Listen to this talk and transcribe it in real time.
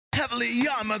heavily,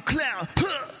 I'm a clown.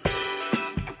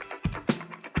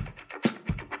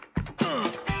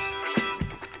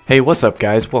 Hey, what's up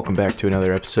guys? Welcome back to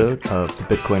another episode of the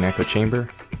Bitcoin Echo Chamber.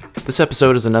 This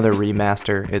episode is another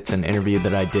remaster. It's an interview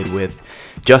that I did with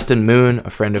Justin Moon,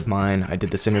 a friend of mine. I did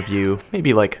this interview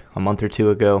maybe like a month or two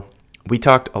ago. We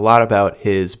talked a lot about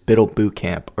his BUIDL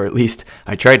Bootcamp, or at least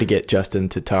I tried to get Justin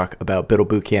to talk about BUIDL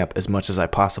Bootcamp as much as I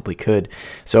possibly could.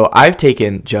 So I've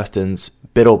taken Justin's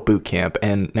BUIDL Bootcamp,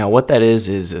 and now what that is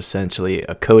essentially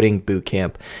a coding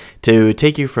bootcamp to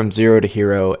take you from zero to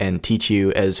hero and teach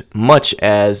you as much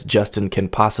as Justin can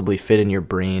possibly fit in your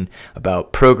brain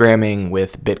about programming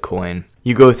with Bitcoin.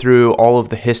 You go through all of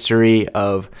the history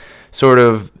of sort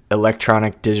of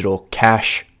electronic digital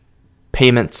cash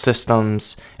payment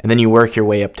systems, and then you work your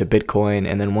way up to Bitcoin,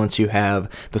 and then once you have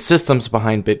the systems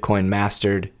behind Bitcoin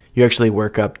mastered, you actually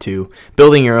work up to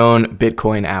building your own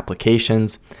Bitcoin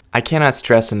applications. I cannot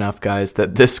stress enough, guys,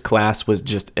 that this class was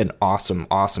just an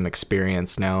awesome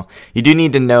experience. Now, you do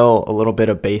need to know a little bit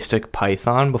of basic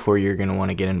Python before you're going to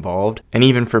want to get involved. And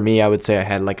even for me, I would say I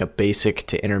had like a basic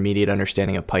to intermediate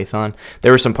understanding of Python.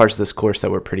 There were some parts of this course that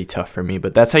were pretty tough for me,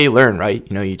 but that's how you learn, right?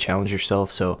 You know, you challenge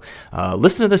yourself. So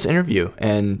listen to this interview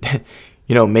and,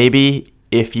 you know, maybe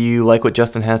if you like what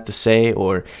Justin has to say,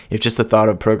 or if just the thought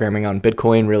of programming on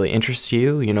Bitcoin really interests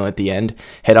you, you know, at the end,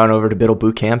 head on over to BUIDL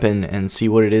Bootcamp and see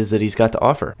what it is that he's got to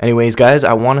offer. Anyways, guys,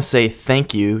 I want to say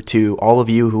thank you to all of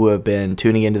you who have been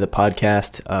tuning into the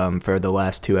podcast for the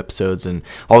last two episodes, and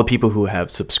all the people who have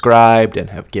subscribed and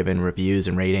have given reviews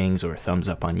and ratings or thumbs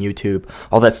up on YouTube.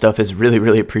 All that stuff is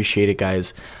really appreciated,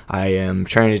 guys. I am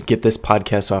trying to get this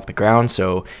podcast off the ground,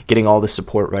 so getting all the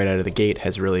support right out of the gate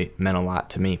has really meant a lot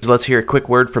to me. So let's hear a quick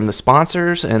word from the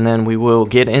sponsors, and then we will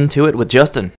get into it with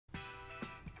Justin.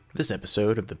 This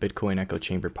episode of the Bitcoin Echo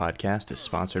Chamber podcast is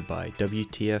sponsored by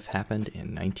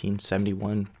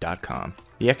WTFHappenedIn1971.com,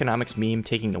 the economics meme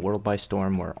taking the world by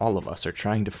storm, where all of us are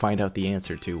trying to find out the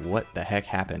answer to what the heck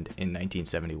happened in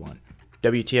 1971.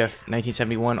 WTF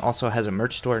 1971 also has a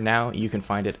merch store now. You can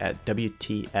find it at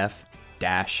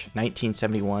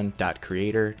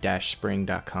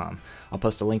WTF-1971.creator-spring.com. I'll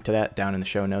post a link to that down in the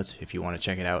show notes if you want to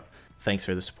check it out. Thanks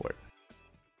for the support.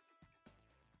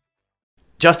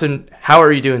 Justin, how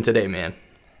are you doing today, man?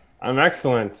 I'm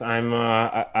excellent.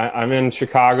 I'm in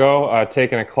Chicago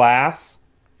taking a class.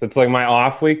 So it's like my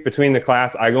off week. Between the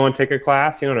class, I go and take a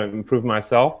class, you know, to improve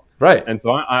myself. Right. And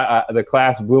so the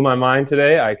class blew my mind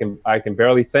today. I can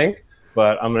barely think,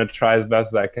 but I'm going to try as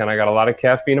best as I can. I got a lot of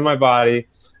caffeine in my body,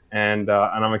 and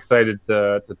I'm excited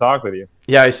to talk with you.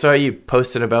 Yeah, I saw you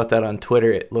posted about that on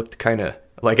Twitter. It looked kind of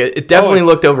like it definitely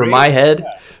looked over my head.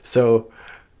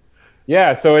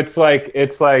 Yeah. So it's like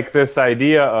this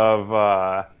idea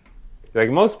of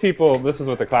like most people. This is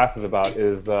what the class is about.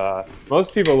 Is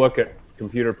most people look at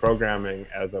computer programming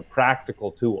as a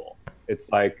practical tool.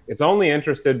 It's like it's only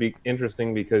interesting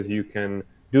because you can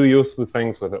do useful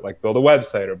things with it, like build a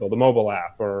website or build a mobile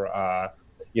app or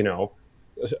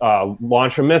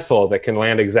launch a missile that can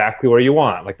land exactly where you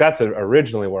want. Like that's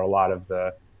originally where a lot of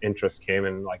the interest came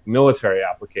in, like military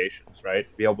applications, right?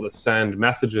 Be able to send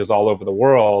messages all over the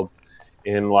world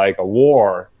in like a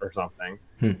war or something.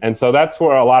 And so that's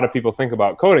where a lot of people think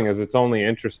about coding, is it's only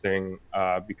interesting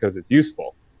because it's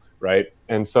useful, right?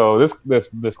 And so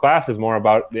this class is more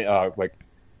about like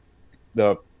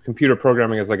the computer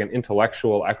programming as like an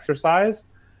intellectual exercise.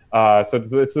 So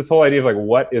it's this whole idea of like,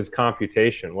 what is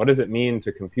computation? What does it mean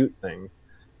to compute things?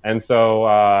 And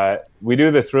so we do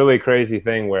this really crazy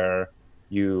thing where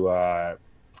you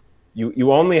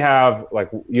only have like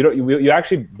you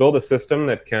actually build a system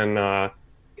that can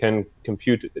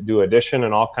compute, do addition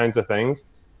and all kinds of things,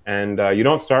 and you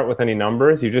don't start with any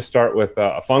numbers. You just start with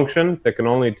a function that can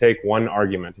only take one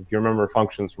argument. If you remember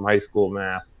functions from high school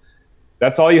math,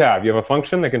 that's all you have. You have a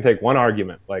function that can take one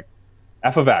argument, like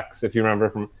f of x, if you remember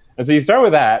from. And so you start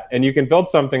with that, and you can build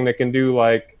something that can do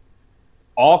like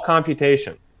all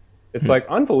computations. It's like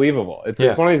unbelievable.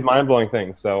 It's one of these mind-blowing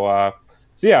things. So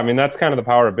yeah, I mean, that's kind of the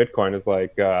power of Bitcoin. Is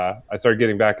like I started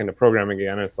getting back into programming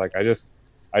again. And it's like I just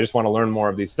want to learn more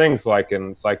of these things so I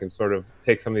can sort of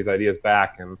take some of these ideas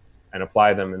back and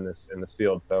apply them in this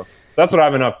field. So that's what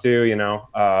I've been up to. You know,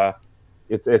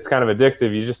 it's kind of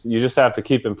addictive. You just have to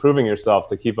keep improving yourself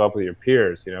to keep up with your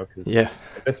peers. You know, because in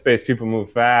this space people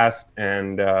move fast,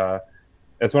 and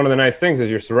that's one of the nice things is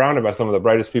you're surrounded by some of the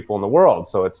brightest people in the world.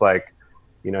 So it's like,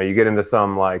 you know, you get into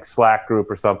some like Slack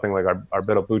group or something, like our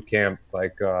BUIDL Bootcamp,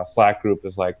 like Slack group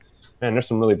is like, man, there's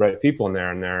some really bright people in there.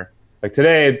 And they're like,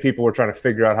 today, people were trying to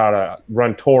figure out how to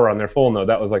run Tor on their full node.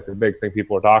 That was like the big thing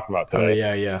people were talking about today.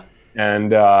 Oh, yeah.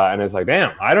 and it's like,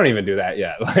 damn, I don't even do that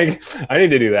yet. Like, I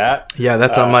need to do that. Yeah,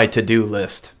 that's on my to-do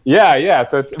list. Yeah.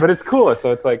 So it's cool.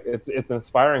 So it's like it's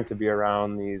inspiring to be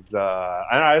around these. And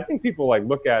I think people like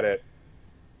look at it.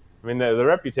 I mean, the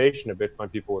reputation of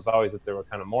Bitcoin people was always that they were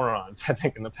kind of morons. I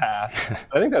think in the past,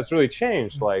 I think that's really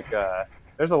changed. Like,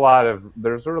 there's a lot of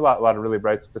really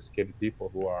bright, sophisticated people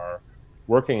who are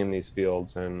working in these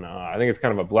fields, and I think it's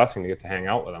kind of a blessing to get to hang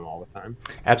out with them all the time.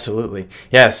 Absolutely.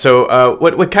 Yeah. So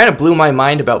what kind of blew my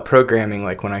mind about programming,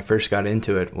 like when I first got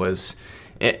into it, was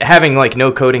having like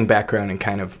no coding background and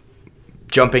kind of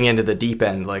jumping into the deep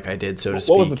end like I did, so to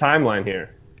speak. What was the timeline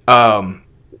here?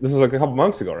 This was like a couple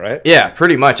months ago, right? Yeah,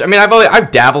 pretty much. I mean,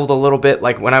 I've dabbled a little bit.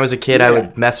 Like when I was a kid, I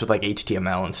would mess with like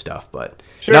HTML and stuff, but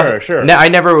sure. I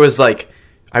never was like,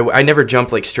 I never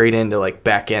jumped like straight into like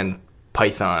back end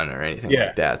Python or anything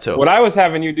like that. So what I was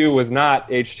having you do was not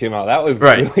HTML. That was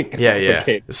right. Really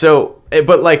complicated. Yeah. So,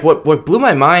 but like what blew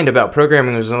my mind about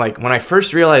programming was like when I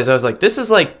first realized, I was like, this is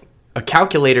like a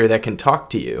calculator that can talk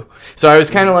to you. So I was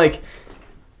kind of like,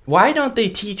 why don't they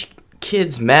teach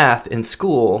kids math in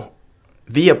school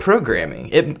via programming?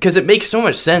 Because it makes so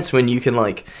much sense when you can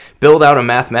like build out a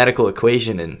mathematical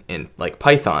equation in like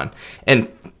Python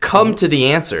and come to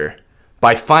the answer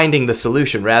by finding the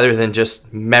solution rather than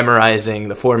just memorizing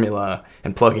the formula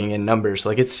and plugging in numbers.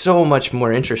 Like, it's so much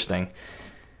more interesting.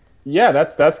 Yeah,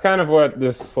 that's kind of what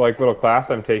this like little class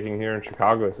I'm taking here in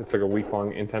Chicago is. It's like a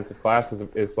week-long intensive class.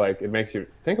 Is like, it makes you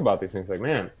think about these things. Like,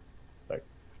 man, it's like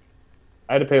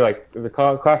I had to pay, like, the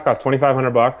class cost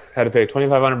 $2,500. Had to pay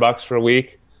 $2,500 for a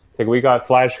week. Take a week out,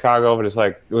 fly to Chicago, but it's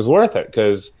like it was worth it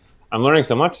because I'm learning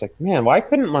so much. It's like, man, why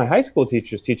couldn't my high school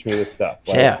teachers teach me this stuff?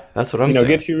 Like, yeah, that's what I'm saying.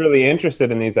 Get you really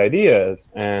interested in these ideas,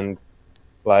 and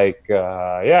like,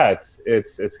 it's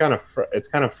kind of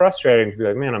frustrating to be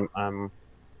like, man,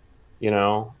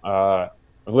 I've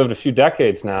lived a few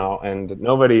decades now, and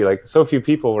nobody, like, so few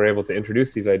people were able to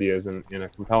introduce these ideas in a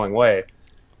compelling way.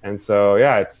 And so,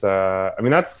 it's, I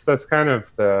mean, that's kind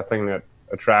of the thing that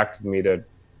inspired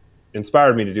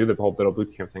me to do the whole Biddle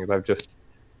Bootcamp thing. Is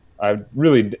I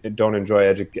really don't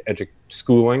enjoy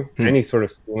schooling, any sort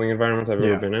of schooling environment I've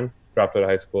ever been in. Dropped out of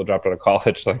high school, dropped out of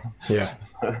college. Like,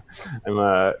 I'm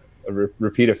a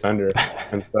repeat offender.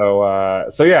 And so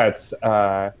it's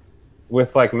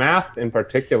with like math in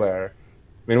particular.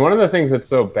 I mean, one of the things that's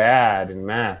so bad in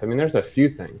math, I mean, there's a few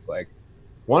things. Like,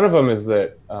 one of them is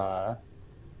that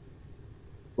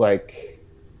like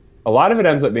a lot of it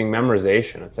ends up being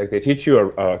memorization. It's like they teach you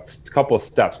a couple of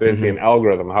steps, basically an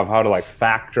algorithm of how to like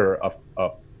factor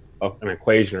an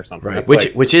equation or something. Right,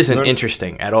 which isn't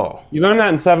interesting at all. You learn that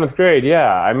in 7th grade,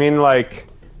 yeah. I mean, like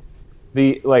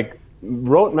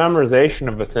rote memorization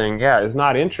of a thing, is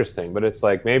not interesting. But it's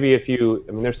like maybe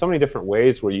there's so many different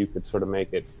ways where you could sort of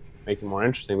make it more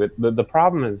interesting. But the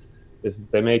problem is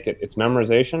they make it's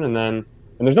memorization and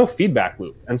there's no feedback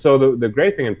loop. And so the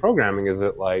great thing in programming is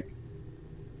that, like,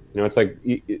 it's like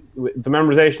the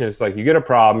memorization is like you get a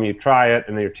problem, you try it,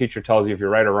 and then your teacher tells you if you're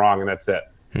right or wrong, and that's it.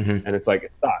 Mm-hmm. And it's like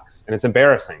it sucks, and it's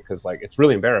embarrassing because like it's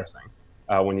really embarrassing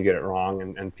when you get it wrong,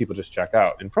 and people just check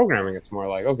out. In programming, it's more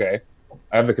like, okay,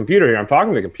 I have the computer here. I'm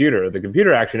talking to the computer. The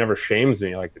computer actually never shames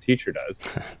me like the teacher does,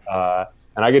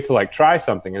 and I get to like try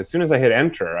something. And as soon as I hit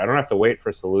enter, I don't have to wait for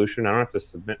a solution. I don't have to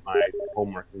submit my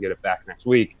homework and get it back next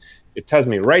week. It tells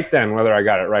me right then whether I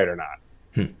got it right or not.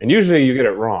 And usually you get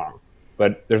it wrong.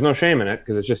 But there's no shame in it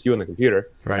because it's just you and the computer.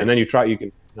 Right. And then you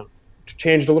can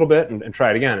change it a little bit and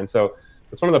try it again. And so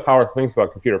that's one of the powerful things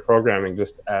about computer programming,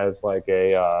 just as like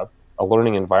a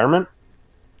learning environment.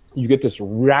 You get this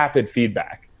rapid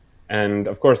feedback. And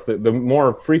of course, the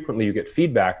more frequently you get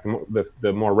feedback,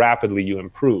 the more rapidly you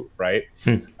improve, right?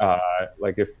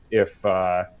 Like if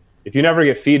you never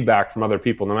get feedback from other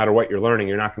people, no matter what you're learning,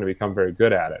 you're not going to become very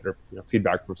good at it, or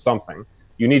feedback from something.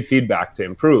 You need feedback to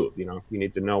improve. You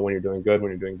need to know when you're doing good, when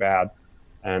you're doing bad,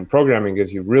 and programming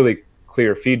gives you really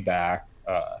clear feedback.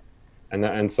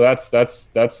 And so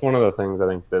that's one of the things I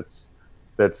think that's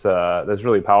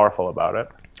really powerful about it.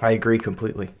 I agree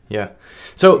completely. Yeah.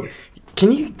 So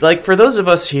can you, like, for those of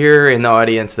us here in the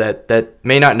audience that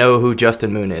may not know who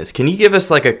Justin Moon is, can you give us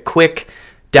like a quick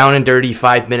down and dirty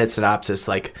 5-minute synopsis?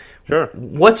 Like, sure.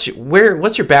 What's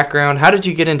your background? How did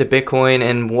you get into Bitcoin,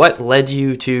 and what led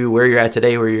you to where you're at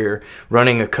today, where you're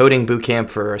running a coding bootcamp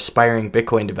for aspiring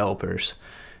Bitcoin developers?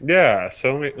 Yeah.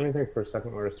 So let me think for a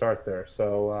second where to start there.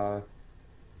 So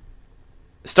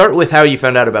start with how you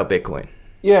found out about Bitcoin.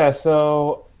 Yeah.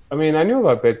 So I mean, I knew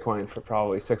about Bitcoin for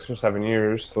probably 6 or 7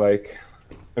 years. Like,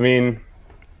 I mean,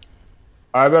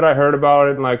 I bet I heard about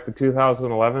it in like the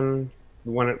 2011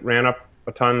 when it ran up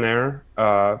a ton there.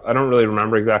 I don't really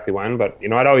remember exactly when, but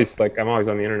I'm always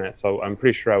on the internet, so I'm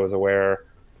pretty sure I was aware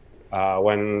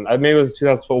when maybe it was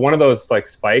 2012, one of those like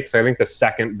spikes. I think the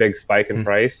second big spike in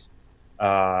price,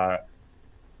 and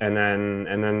then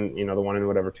the one in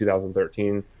whatever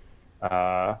 2013.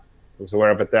 I was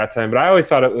aware of at that time, but I always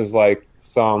thought it was like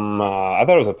I thought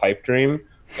it was a pipe dream.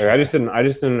 Like I just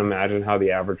didn't imagine how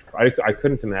the average. I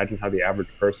couldn't imagine how the average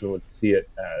person would see it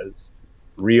as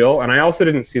real, and I also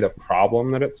didn't see the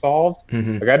problem that it solved.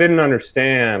 Like I didn't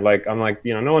understand. Like I'm like,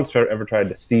 no one's ever tried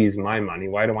to seize my money.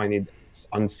 Why do I need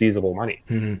unseizable money?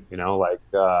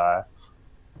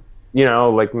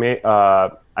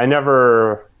 I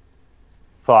never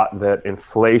thought that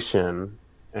inflation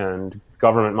and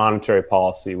government monetary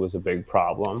policy was a big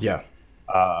problem. Yeah.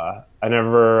 I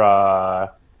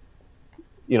never,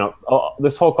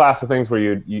 this whole class of things where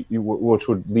you which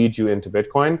would lead you into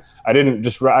Bitcoin. I didn't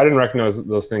recognize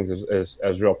those things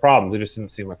as real problems. They just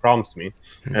didn't seem like problems to me.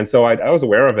 And so I was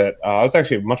aware of it. I was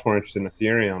actually much more interested in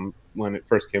Ethereum when it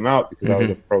first came out because I was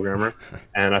a programmer,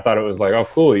 and I thought it was like, oh,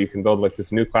 cool, you can build like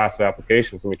this new class of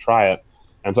applications. Let me try it.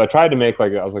 And so I tried to make I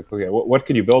was like, okay, what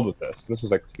could you build with this? And this was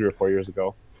like 3 or 4 years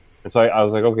ago. And so I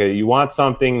was like, okay, you want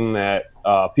something that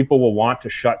people will want to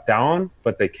shut down,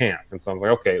 but they can't. And so I'm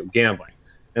like, okay, gambling.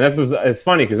 And it's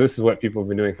funny because this is what people have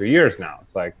been doing for years now.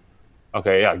 It's like,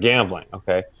 okay, yeah, gambling.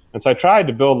 Okay. And so I tried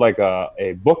to build like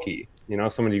a bookie,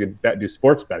 someone you could do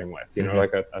sports betting with,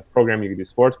 like a program you could do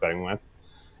sports betting with.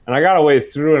 And I got a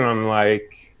ways through and I'm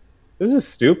like, this is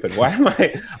stupid. Why am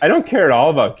I don't care at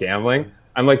all about gambling.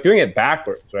 I'm like doing it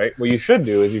backwards, right? What you should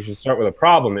do is you should start with a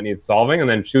problem that needs solving and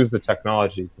then choose the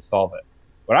technology to solve it.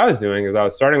 What I was doing is I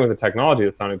was starting with a technology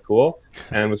that sounded cool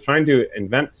and was trying to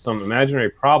invent some imaginary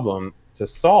problem to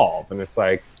solve. And it's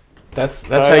like, that's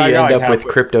how you end up with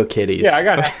CryptoKitties. Yeah, I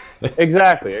got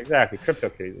exactly.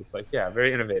 CryptoKitties. It's like, yeah,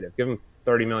 very innovative. Give them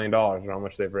 $30 million or how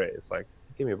much they've raised. Like,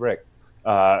 give me a break.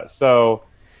 So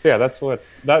yeah, that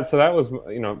was,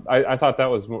 I thought that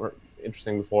was more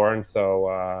interesting before. And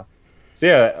so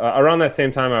yeah, around that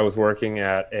same time, I was working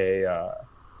at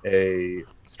a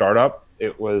startup.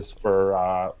 It was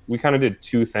for we kind of did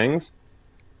 2 things,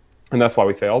 and that's why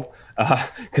we failed.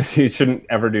 Because you shouldn't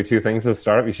ever do 2 things as a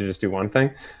startup. You should just do one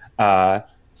thing.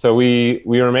 So we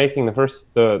were making the first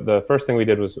thing we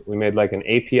did was we made like an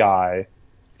API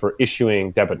for issuing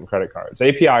debit and credit cards.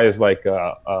 API is like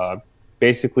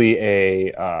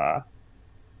basically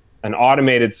an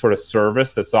automated sort of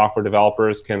service that software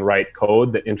developers can write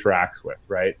code that interacts with,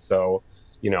 right? So,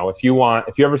 if you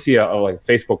ever see a like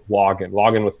Facebook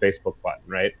login with Facebook button,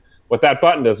 right? What that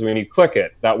button does when you click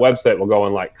it, that website will go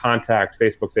and like contact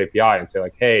Facebook's API and say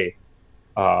like, hey,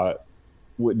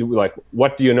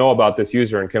 what do you know about this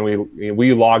user and can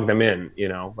we log them in?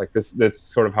 Like this, that's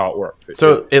sort of how it works.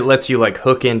 So it lets you like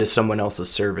hook into someone else's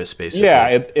service basically. Yeah,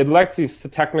 it lets these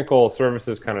technical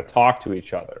services kind of talk to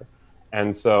each other.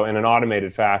 And so in an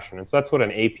automated fashion. And so that's what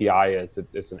an API is.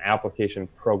 It's an application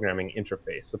programming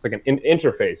interface. So it's like an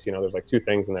interface, there's like 2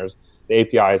 things, and there's the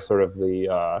API is sort of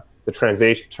the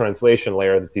translation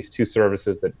layer that these 2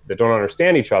 services that don't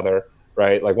understand each other,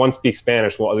 right? Like one speaks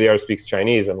Spanish while the other speaks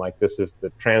Chinese, and like this is the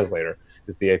translator,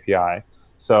 is the API.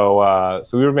 So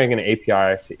we were making an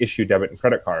API to issue debit and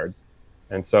credit cards.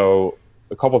 And so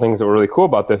a couple things that were really cool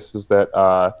about this is that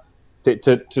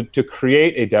to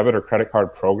create a debit or credit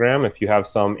card program, if you have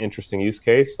some interesting use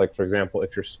case, like for example,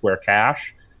 if you're Square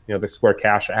Cash, the Square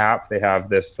Cash app, they have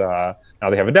this, now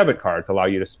they have a debit card to allow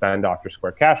you to spend off your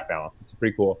Square Cash balance. It's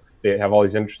pretty cool. They have all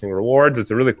these interesting rewards.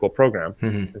 It's a really cool program.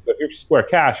 And so if you're Square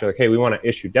Cash, you're like, hey, we want to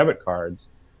issue debit cards.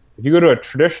 If you go to a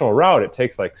traditional route, it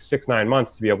takes like 6-9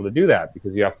 months to be able to do that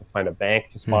because you have to find a bank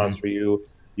to sponsor you.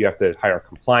 You have to hire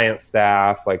compliance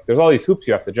staff. Like there's all these hoops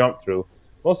you have to jump through.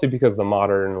 Mostly because the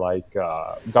modern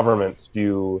governments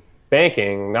view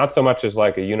banking not so much as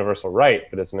like a universal right,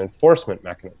 but as an enforcement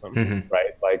mechanism,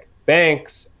 right? Like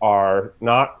banks are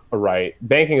not a right.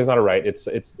 Banking is not a right. It's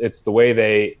the way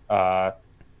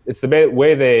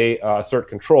they assert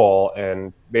control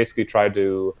and basically try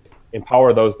to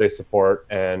empower those they support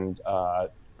and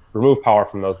remove power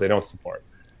from those they don't support,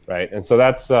 right? And so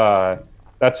that's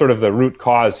sort of the root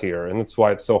cause here, and that's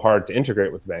why it's so hard to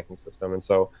integrate with the banking system. And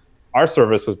so our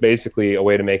service was basically a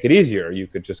way to make it easier. You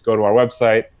could just go to our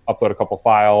website, upload a couple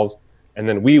files, and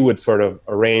then we would sort of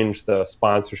arrange the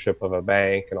sponsorship of a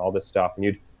bank and all this stuff. And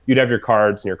you'd have your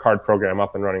cards and your card program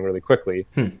up and running really quickly.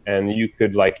 And you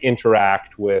could like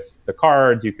interact with the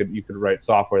cards. You could write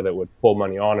software that would pull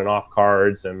money on and off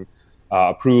cards and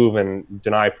approve and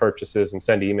deny purchases and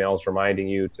send emails reminding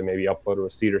you to maybe upload a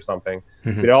receipt or something.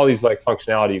 You had all these like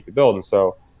functionality you could build. And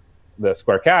so the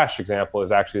Square Cash example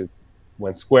is actually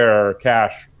when Square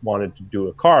Cash wanted to do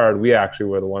a card, we actually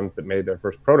were the ones that made their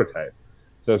first prototype.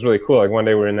 So it's really cool. Like one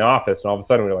day we were in the office and all of a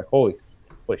sudden we were like, holy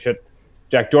shit,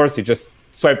 Jack Dorsey just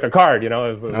swiped the card, it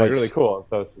was nice. Like really cool.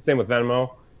 So it's the same with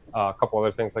Venmo, a couple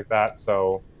other things like that.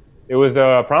 So it was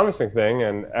a promising thing.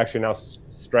 And actually now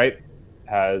Stripe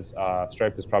is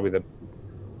probably the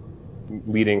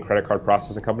leading credit card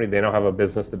processing company. They now have a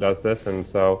business that does this. And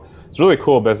so it's a really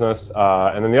cool business.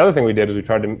 And then the other thing we did is we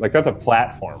tried to, like, that's a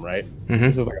platform, right? Mm-hmm.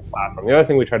 This is like a platform. The other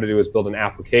thing we tried to do is build an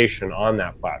application on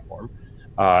that platform.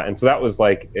 And so that was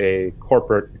like a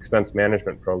corporate expense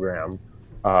management program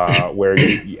where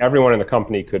everyone in the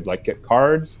company could like get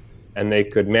cards and they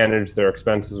could manage their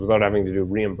expenses without having to do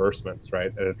reimbursements,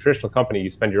 right? At a traditional company, you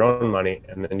spend your own money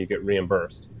and then you get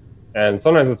reimbursed. And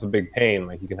sometimes it's a big pain.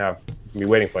 Like you can be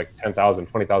waiting for like $10,000,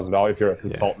 $20,000 if you're a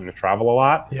consultant to travel a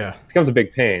lot. Yeah, it becomes a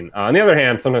big pain. On the other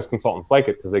hand, sometimes consultants like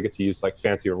it because they get to use like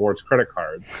fancy rewards credit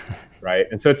cards, right?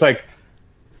 And so it's like,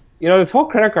 this whole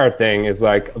credit card thing is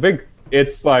like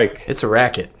it's a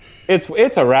racket. It's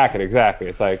a racket, exactly.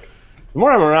 It's like the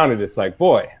more I'm around it, it's like,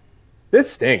 boy, this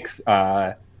stinks.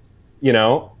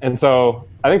 And so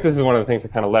I think this is one of the things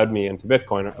that kind of led me into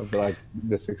Bitcoin, of like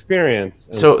this experience.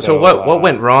 So what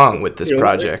went wrong with this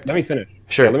project? Let me finish.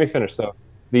 Sure. Yeah, let me finish. So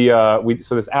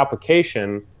so this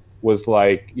application was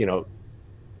like, it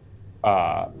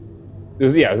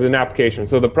was an application.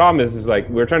 So the problem is like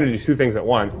we were trying to do two things at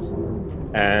once,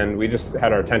 and we just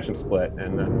had our attention split,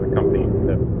 and then the company,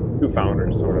 the two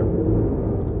founders, sort of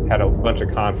had a bunch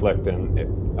of conflict, and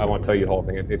I won't tell you the whole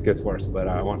thing. It gets worse, but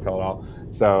I won't tell it all.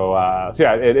 So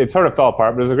it sort of fell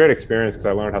apart, but it was a great experience because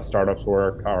I learned how startups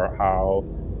work, or how,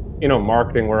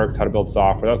 marketing works, how to build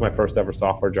software. That was my first ever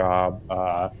software job.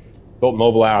 Built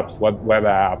mobile apps, web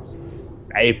apps,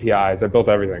 APIs. I built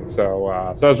everything.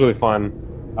 So that was really fun.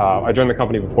 I joined the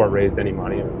company before it raised any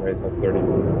money. It raised like $30,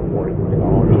 $40 million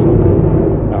or something.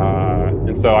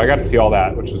 And so I got to see all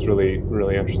that, which was really,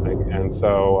 really interesting. And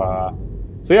so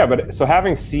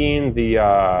having seen the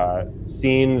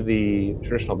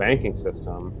traditional banking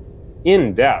system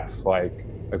in depth,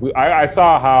 I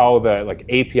saw how the like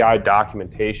API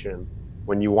documentation,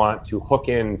 when you want to hook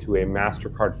into a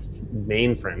MasterCard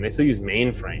mainframe, they still use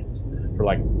mainframes for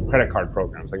like credit card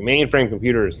programs, like mainframe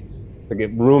computers, like a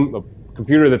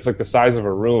computer that's like the size of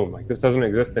a room. Like this doesn't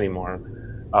exist anymore.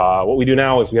 What we do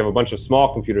now is we have a bunch of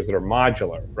small computers that are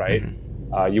modular, right?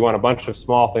 Mm-hmm. You want a bunch of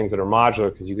small things that are modular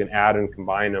because you can add and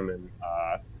combine them and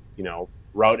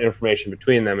route information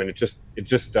between them, and it just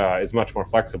is much more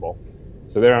flexible.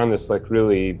 So they're on this like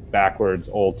really backwards,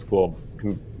 old school,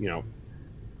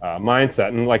 mindset,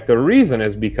 and like the reason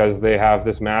is because they have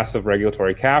this massive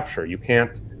regulatory capture. You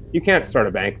can't start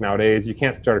a bank nowadays. You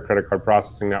can't start a credit card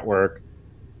processing network.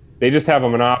 They just have a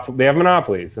monopoly. They have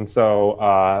monopolies, and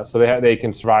so they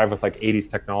can survive with like 80s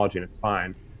technology, and it's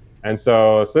fine. And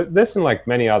so this and like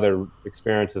many other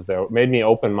experiences that made me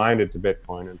open-minded to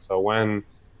Bitcoin. And so when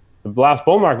the last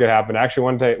bull market happened, actually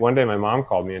one day my mom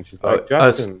called me and she's like,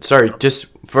 Justin. Sorry, just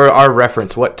for our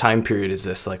reference, what time period is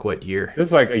this? Like what year? This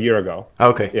is like a year ago.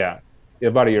 Okay. Yeah,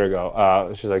 about a year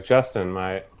ago. She's like, Justin,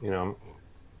 my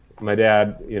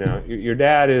dad, your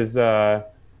dad is,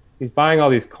 he's buying all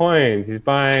these coins. He's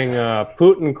buying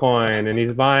Putin coin, and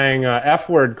he's buying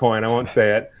F-word coin. I won't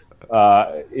say it.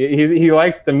 He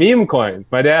liked the meme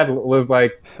coins. My dad was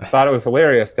like, thought it was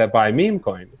hilarious to buy meme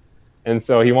coins. And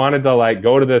so he wanted to like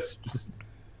go to this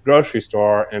grocery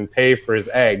store and pay for his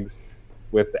eggs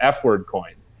with the F-word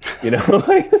coin,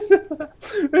 like it's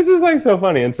just like so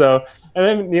funny. And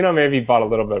then, maybe he bought a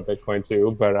little bit of Bitcoin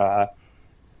too, but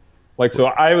so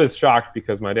I was shocked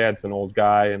because my dad's an old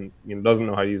guy and doesn't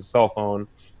know how to use a cell phone.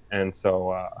 And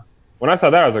so when I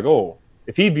saw that, I was like, oh,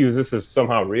 if he views this as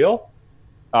somehow real,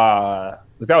 that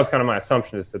was kind of my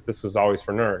assumption, is that this was always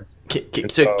for nerds.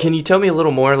 Can you tell me a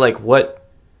little more, like what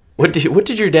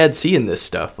did your dad see in this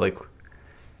stuff? Like,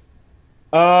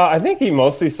 I think he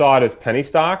mostly saw it as penny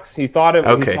stocks. He thought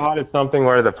he saw it as something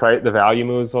where the value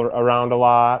moves around a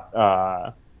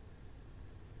lot,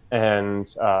 and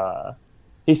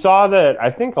he saw that. I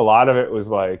think a lot of it was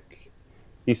like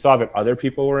he saw that other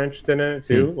people were interested in it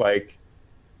too. Like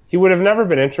he would have never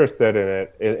been interested in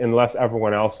it unless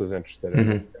everyone else was interested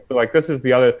in it. So like this is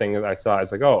the other thing that I saw.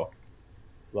 It's like, oh,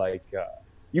 like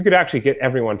you could actually get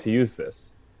everyone to use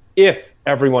this if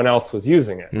everyone else was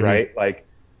using it, right? Like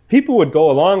people would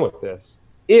go along with this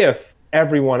if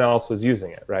everyone else was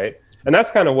using it, right? And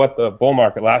that's kind of what the bull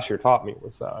market last year taught me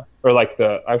was, or like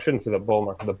I shouldn't say the bull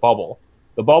market, the bubble.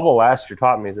 The bubble last year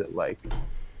taught me that like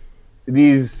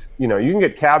these, you can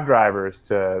get cab drivers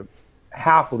to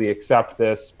happily accept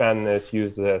this, spend this,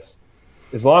 use this,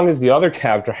 as long as the other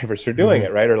cab drivers are doing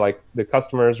it, right, or like the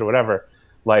customers or whatever,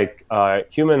 like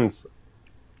humans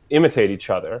imitate each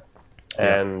other,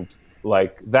 and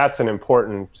like that's an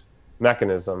important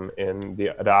mechanism in the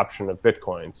adoption of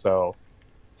Bitcoin. So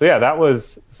yeah, that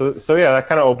was yeah, that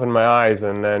kind of opened my eyes.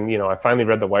 And then, you know, I finally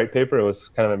read the white paper. It was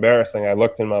kind of embarrassing. I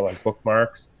looked in my like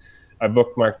bookmarks. I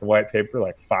bookmarked the white paper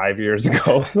like 5 years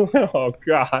ago. Oh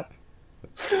God.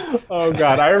 Oh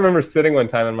God. I remember sitting one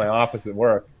time in my office at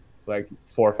work like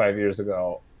 4 or 5 years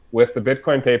ago with the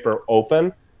Bitcoin paper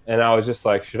open, and I was just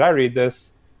like, should I read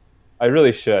this? I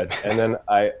really should. And then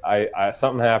I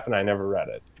something happened. I never read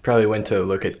it. Probably went to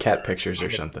look at cat pictures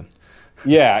or something.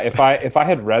 Yeah, if I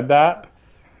had read that,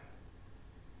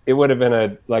 it would have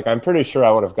been I'm pretty sure I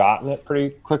would have gotten it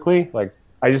pretty quickly. Like,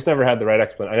 I just never had the right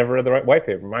explanation. I never read the right white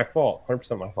paper. My fault,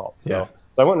 100% my fault. So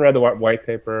I went and read the white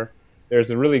paper. There's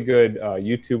a really good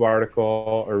YouTube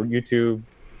article or YouTube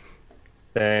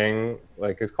thing,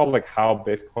 like it's called like How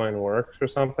Bitcoin Works or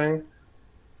something.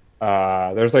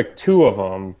 There's like 2 of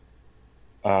them.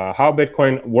 How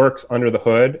Bitcoin Works Under the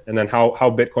Hood, and then how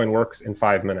Bitcoin Works in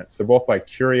 5 minutes. They're both by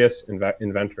Curious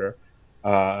Inventor.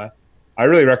 I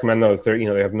really recommend those. They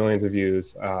have millions of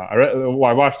views. I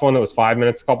watched one that was 5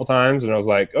 minutes a couple times, and I was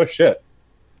like, oh shit,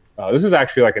 this is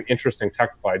actually like an interesting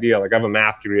technical idea. Like, I have a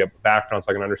math degree background,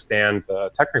 so I can understand the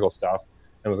technical stuff,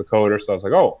 and was a coder, so I was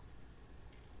like, oh,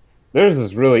 there's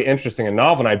this really interesting and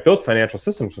novel. And I built financial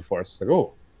systems before, so it's like,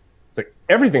 oh, it's like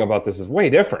everything about this is way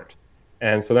different.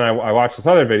 And so then I watched this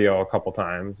other video a couple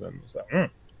times, and was like, and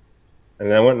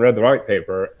then I went and read the white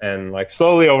paper, and like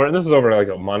slowly and this was over like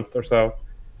a month or so,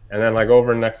 and then like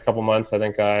over the next couple months, I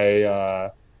think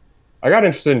I got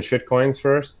interested in shitcoins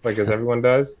first, like as everyone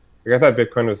does. Like, I thought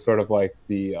Bitcoin was sort of like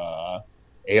the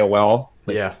AOL.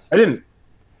 Like, yeah.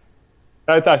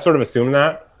 I sort of assumed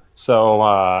that. So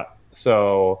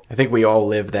I think we all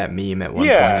lived that meme at one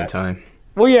point in time.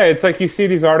 Well, yeah, it's like you see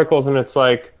these articles, and it's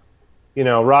like, you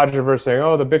know, Roger Ver saying,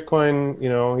 oh, the Bitcoin, you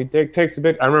know, he takes a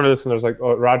bit. I remember this one. There was like,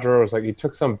 Roger was like, he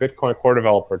took some Bitcoin core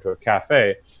developer to a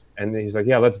cafe, and he's like,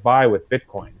 yeah, let's buy with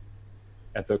Bitcoin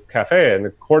at the cafe. And the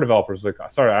core developer's like,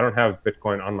 sorry, I don't have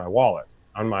Bitcoin on my wallet,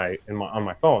 on my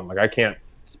phone. Like, I can't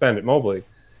spend it mobily.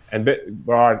 And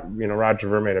Roger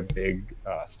Ver made a big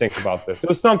stink about this. It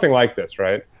was something like this,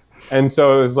 right? And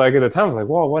so it was like, at the time, I was like,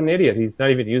 whoa, what an idiot. He's not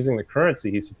even using the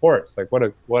currency he supports. Like,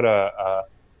 what a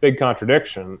big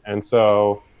contradiction. And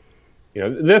so, you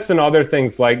know, this and other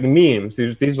things like memes,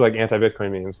 these are like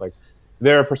anti-Bitcoin memes, like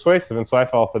they're persuasive, and so I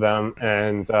fell for them.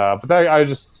 And but I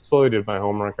just slowly did my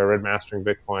homework. I read Mastering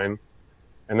Bitcoin,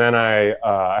 and then I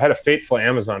had a fateful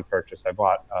Amazon purchase. I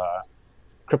bought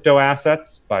Crypto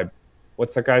Assets by,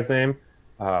 what's that guy's name?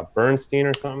 Bernstein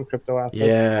or something. Crypto Assets.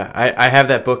 Yeah, I have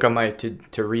that book on my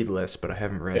to read list, but I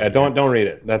haven't read it. Yeah, don't read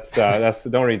it. That's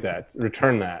don't read that.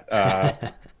 Return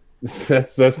that.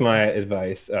 That's my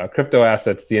advice. Crypto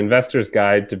Assets: The Investor's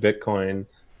Guide to Bitcoin.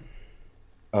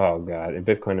 Oh God,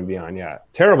 Bitcoin and Beyond. Yeah,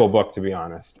 terrible book, to be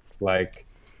honest. Like,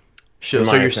 so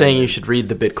you're saying you should read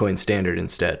the Bitcoin Standard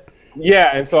instead?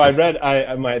 Yeah, and so I read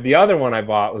the other one I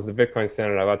bought was the Bitcoin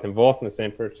Standard. I bought them both in the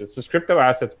same purchase. This Crypto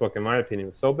Assets book, in my opinion,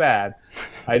 was so bad,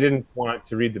 I didn't want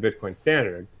to read the Bitcoin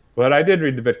Standard, but I did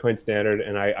read the Bitcoin Standard,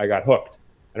 and I got hooked.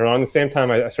 And around the same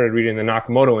time, I started reading the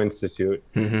Nakamoto Institute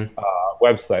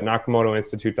website,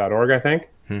 nakamotoinstitute.org, I think.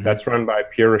 That's run by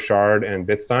Pierre Richard and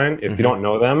Bitstein. If you don't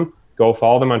know them, go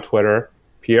follow them on Twitter,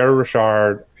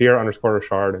 Pierre_Richard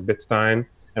and Bitstein,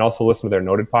 and also listen to their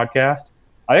Noted podcast.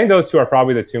 I think those two are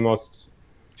probably two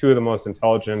of the most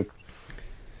intelligent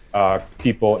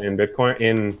people in Bitcoin,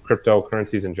 in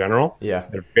cryptocurrencies in general. Yeah,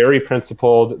 they're very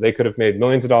principled. They could have made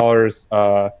millions of dollars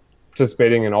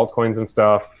participating in altcoins and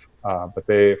stuff. But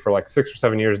they, for like 6 or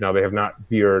 7 years now, they have not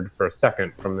veered for a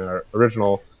second from their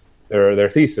original, their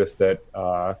thesis that,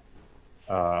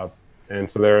 and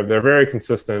so they're very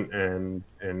consistent and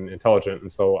intelligent.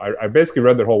 And so I basically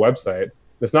read their whole website.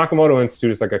 This Nakamoto Institute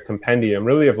is like a compendium,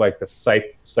 really, of like the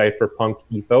cypherpunk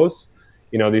ethos.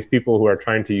 You know, these people who are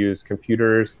trying to use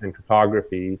computers and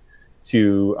cryptography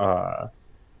to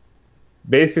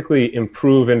basically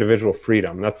improve individual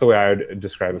freedom. That's the way I would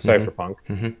describe it,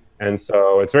 cypherpunk. And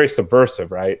so it's very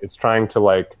subversive, right? It's trying to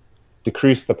like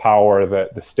decrease the power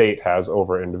that the state has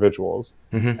over individuals,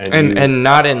 and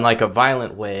not in like a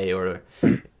violent way, or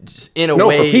just in a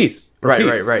way for peace.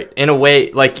 Right. In a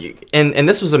way, like, and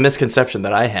this was a misconception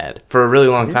that I had for a really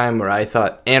long time, where I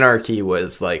thought anarchy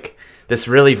was like this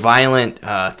really violent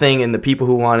thing, and the people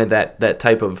who wanted that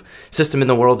type of system in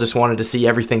the world just wanted to see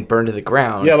everything burned to the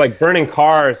ground. Yeah, like burning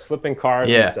cars, flipping cars,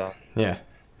 and stuff.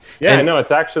 Yeah, no,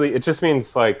 it's actually, it just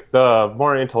means like the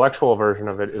more intellectual version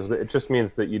of it is that it just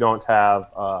means that you don't have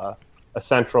a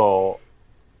central.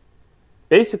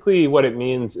 Basically, what it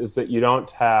means is that you don't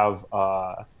have.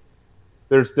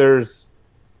 There's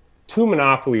two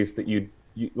monopolies that you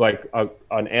like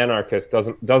an anarchist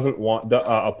doesn't want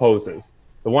opposes.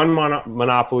 The one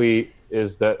monopoly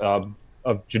is that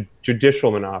of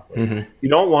judicial monopoly. Mm-hmm. You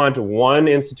don't want one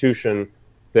institution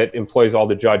that employs all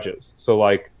the judges. So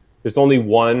like there's only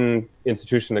one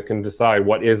institution that can decide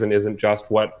what is and isn't just,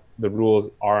 what the rules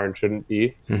are and shouldn't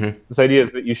be. Mm-hmm. This idea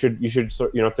is that you should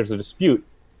if there's a dispute,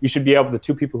 you should be able, the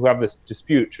two people who have this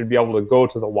dispute should be able to go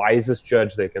to the wisest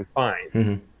judge they can find.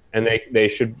 Mm-hmm. And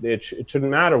it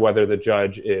shouldn't matter whether the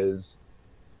judge is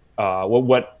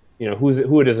who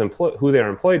they're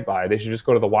employed by. They should just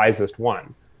go to the wisest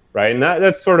one, right? And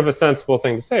that's sort of a sensible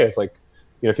thing to say. It's like,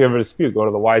 if you have a dispute, go to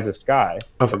the wisest guy.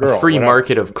 A free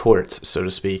market of courts, so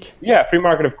to speak. Yeah, free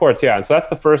market of courts. Yeah, and so that's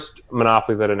the first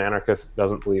monopoly that an anarchist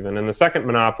doesn't believe in. And the second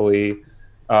monopoly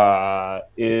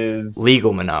is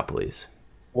legal monopolies.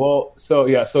 Well, so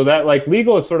that like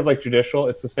legal is sort of like judicial.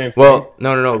 It's the same thing. Well,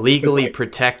 no. Legally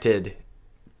protected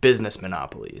business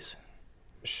monopolies.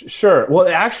 Sure. Well,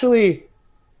 actually,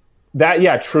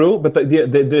 true. But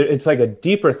it's like a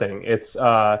deeper thing. It's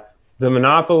the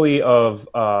monopoly of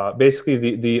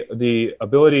basically the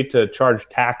ability to charge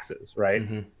taxes, right?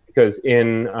 Mm-hmm. Because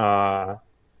in the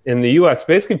U.S.,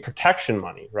 basically protection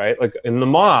money, right? Like in the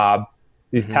mob,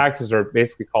 these Mm-hmm. taxes are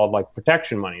basically called like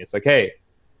protection money. It's like, hey,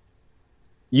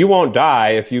 you won't die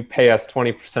if you pay us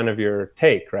 20% of your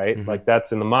take, right? Mm-hmm. Like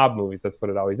that's in the mob movies. That's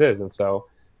what it always is. And so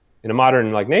in a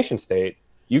modern like nation state,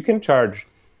 you can charge,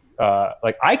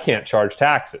 like I can't charge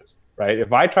taxes, right?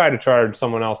 If I try to charge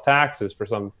someone else taxes for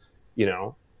some,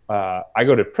 I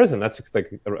go to prison. That's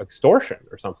like extortion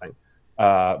or something.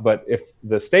 But if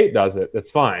the state does it,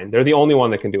 that's fine. They're the only one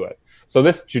that can do it. So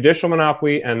this judicial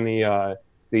monopoly and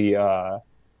the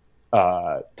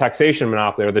taxation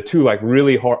monopoly are the two like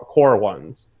really core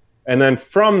ones. And then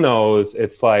from those,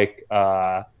 it's like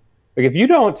if you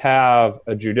don't have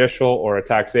a judicial or a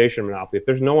taxation monopoly, if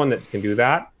there's no one that can do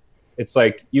that, it's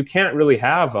like you can't really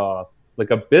have a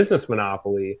business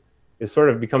monopoly. Is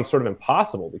becomes sort of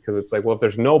impossible, because it's like, well, if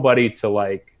there's nobody to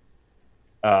like,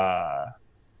 the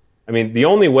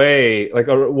only way, like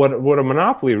what a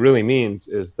monopoly really means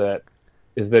is that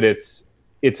it's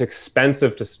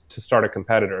expensive to start a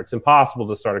competitor. It's impossible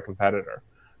to start a competitor,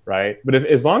 right? But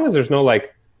as long as there's no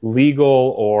like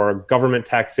legal or government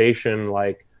taxation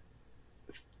like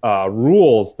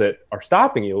rules that are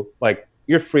stopping you, like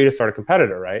you're free to start a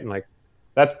competitor, right? And like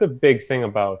that's the big thing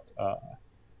about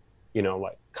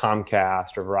like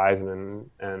Comcast or Verizon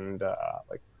and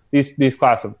like these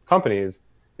class of companies.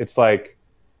 It's like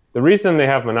the reason they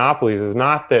have monopolies is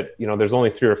not that there's only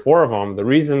 3 or 4 of them. The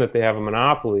reason that they have a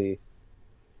monopoly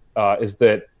is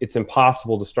that it's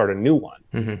impossible to start a new one,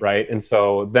 Mm-hmm. right? And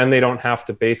so then they don't have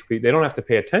to pay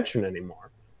attention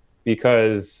anymore,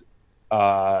 because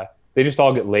they just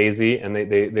all get lazy, and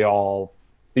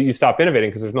you stop innovating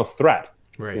because there's no threat.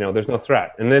 Right. There's no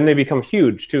threat, and then they become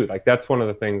huge too. Like that's one of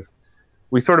the things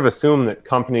we sort of assume, that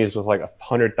companies with like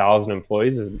 100,000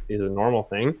 employees is a normal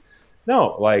thing.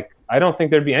 No, like I don't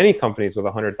think there'd be any companies with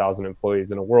 100,000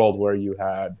 employees in a world where you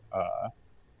had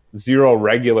zero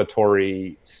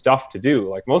regulatory stuff to do.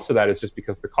 Like most of that is just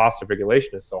because the cost of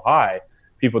regulation is so high.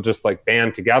 People just like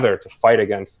band together to fight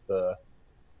against the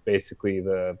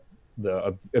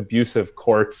abusive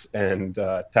courts and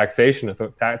taxation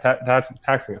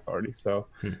taxing authorities. So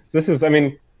this is,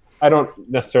 I don't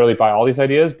necessarily buy all these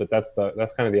ideas, but that's kind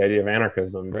of the idea of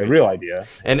anarchism, right. The real idea.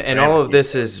 And all of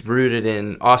this is rooted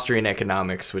in Austrian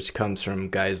economics, which comes from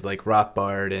guys like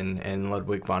Rothbard and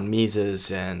Ludwig von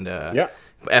Mises and F.A.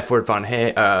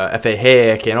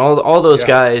 Hayek and all those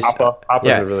guys. Hoppe's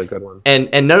a really good one.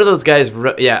 And none of those guys,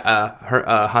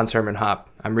 Hans Hermann Hoppe.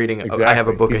 I'm reading. Exactly. I have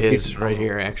a book of his right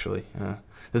here, actually.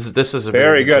 This is a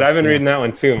very good. I've been reading that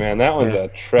one too, man. That one's a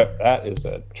trip. That is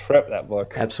a trip. That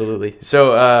book. Absolutely.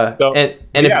 So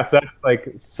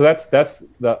so that's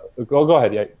the. Go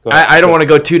ahead. Yeah. Go ahead. I don't want to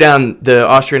go too down the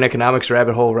Austrian economics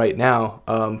rabbit hole right now,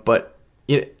 but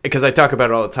because I talk about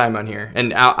it all the time on here,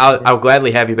 and I'll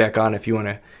gladly have you back on if you want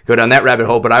to go down that rabbit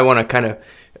hole. But I want to kind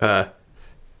of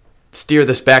steer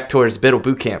this back towards Biddle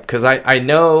Boot Camp, because I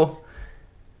know.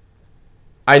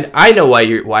 I know why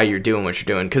you're doing what you're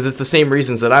doing, because it's the same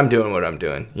reasons that I'm doing what I'm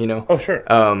doing, Oh, sure.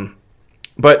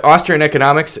 But Austrian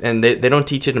economics, and they don't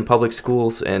teach it in public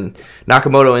schools, and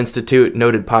Nakamoto Institute,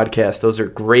 Noted Podcast, those are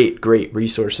great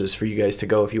resources for you guys to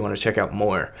go if you want to check out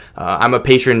more. I'm a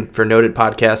patron for Noted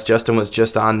Podcast. Justin was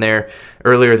just on there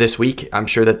earlier this week. I'm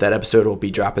sure that episode will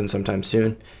be dropping sometime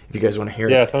soon if you guys want to hear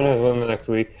it. Yeah, sometime within the next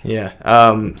week. Yeah.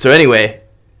 So anyway...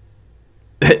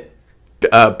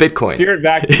 Bitcoin. Steer it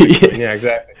back to Bitcoin. Yeah,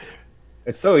 exactly.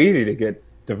 It's so easy to get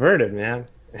diverted, man.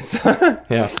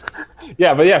 Yeah.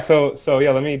 Yeah, but yeah, so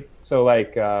yeah,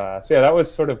 that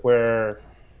was sort of where.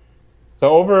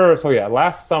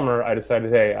 Last summer I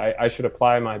decided, hey, I should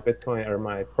apply my Bitcoin or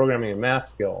my programming and math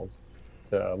skills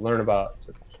to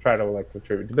try to like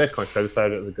contribute to Bitcoin. So I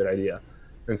decided it was a good idea.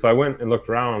 And so I went and looked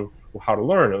around how to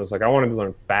learn. It was like I wanted to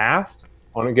learn fast.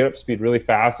 I want to get up to speed really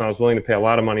fast, and I was willing to pay a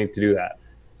lot of money to do that.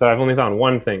 So I've only found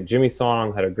one thing. Jimmy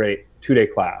Song had a great 2-day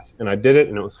class, and I did it,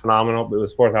 and it was phenomenal. But it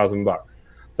was $4,000.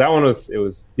 So that one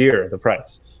was dear, the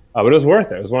price, but it was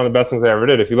worth it. It was one of the best things I ever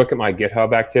did. If you look at my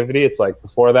GitHub activity, it's like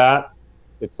before that,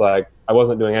 it's like I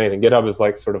wasn't doing anything. GitHub is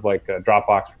like sort of like a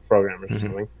Dropbox for programmers or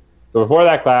something. So before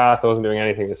that class, I wasn't doing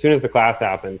anything. As soon as the class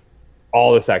happened,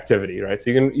 all this activity, right? So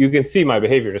you can see my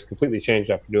behavior just completely changed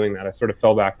after doing that. I sort of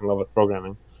fell back in love with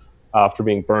programming after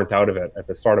being burnt out of it at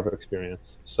the startup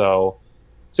experience. So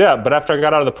yeah, but after I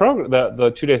got out of the program,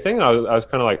 the 2-day thing, I was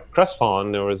kind of like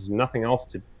crestfallen. There was nothing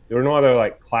else there were no other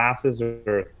like classes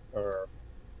or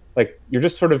like you're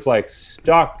just sort of like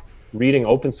stuck reading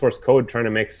open source code trying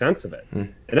to make sense of it.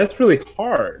 And that's really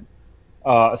hard.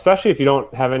 Especially if you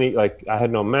don't have any, like I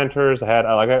had no mentors.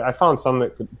 I found some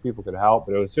that people could help,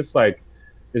 but it was just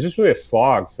really a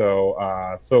slog. So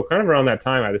kind of around that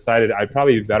time, I decided I'd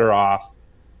probably be better off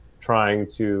trying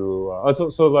to.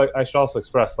 Like I should also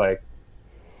express like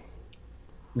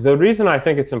the reason I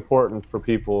think it's important for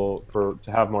people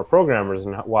to have more programmers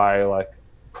and why like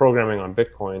programming on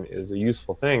Bitcoin is a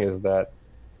useful thing is that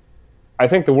I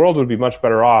think the world would be much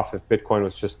better off if Bitcoin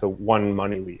was just the one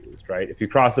money we used, right? If you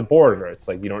cross the border, it's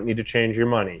like you don't need to change your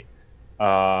money.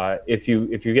 If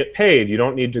you get paid, you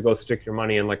don't need to go stick your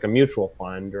money in like a mutual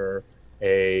fund or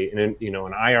an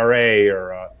IRA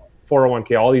or a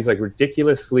 401k. All these like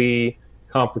ridiculously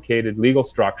complicated legal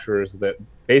structures that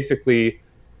basically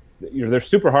they're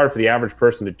super hard for the average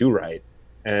person to do right.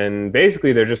 And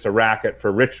basically, they're just a racket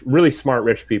for really smart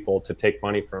rich people to take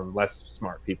money from less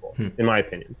smart people, in my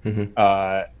opinion.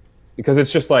 Because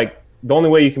it's just like the only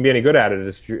way you can be any good at it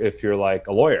is if you're like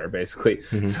a lawyer, basically.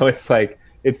 So it's like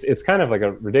it's kind of like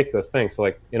a ridiculous thing. So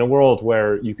like in a world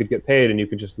where you could get paid and you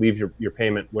could just leave your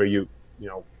payment where you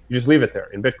just leave it there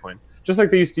in Bitcoin, just like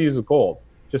they used to use with gold.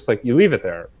 Just like you leave it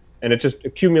there, and it just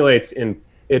accumulates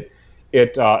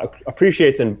it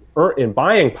appreciates in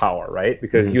buying power, right?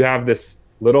 Because you have this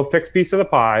little fixed piece of the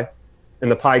pie,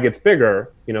 and the pie gets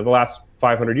bigger. The last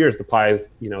 500 years, the pie is,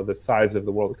 the size of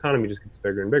the world economy just gets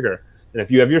bigger and bigger. And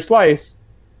if you have your slice,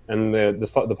 and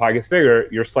the pie gets bigger,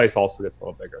 your slice also gets a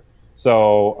little bigger.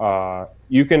 So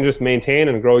you can just maintain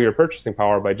and grow your purchasing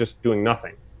power by just doing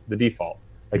nothing, the default.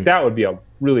 Like that would be a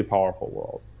really powerful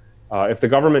world. If the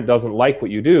government doesn't like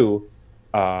what you do,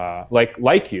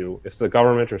 like you, if the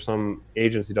government or some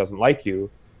agency doesn't like you,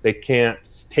 they can't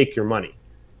take your money.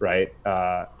 Right.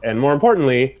 And more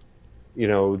importantly,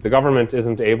 the government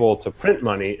isn't able to print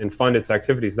money and fund its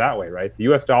activities that way. Right. The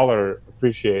US dollar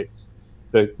appreciates.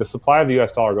 The supply of the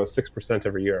US dollar goes 6%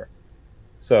 every year.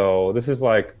 So this is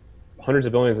like hundreds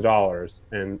of billions of dollars,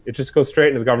 and it just goes straight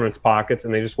into the government's pockets,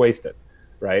 and they just waste it.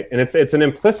 Right. And it's an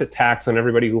implicit tax on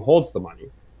everybody who holds the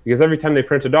money, because every time they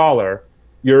print a dollar,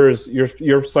 your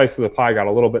slice of the pie got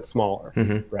a little bit smaller.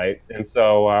 Right. And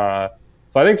so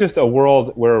I think just a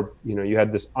world where you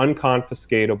had this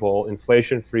unconfiscatable,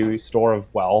 inflation-free store of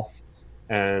wealth,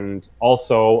 and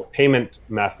also payment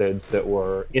methods that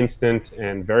were instant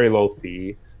and very low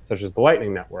fee, such as the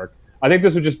Lightning Network. I think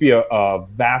this would just be a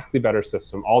vastly better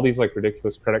system. All these like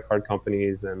ridiculous credit card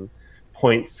companies and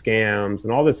point scams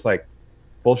and all this like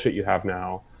bullshit you have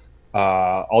now.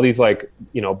 All these like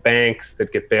banks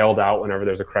that get bailed out whenever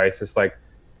there's a crisis, like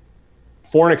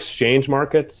foreign exchange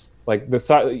markets. Like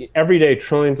every day,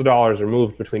 trillions of dollars are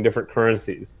moved between different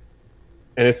currencies,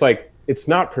 and it's like it's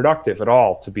not productive at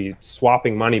all to be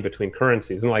swapping money between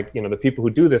currencies. And like the people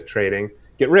who do this trading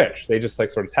get rich. They just like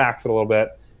sort of tax it a little bit,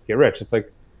 get rich. It's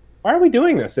like, why are we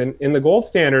doing this? In the gold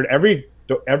standard, every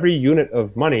unit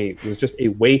of money was just a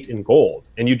weight in gold,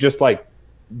 and you just like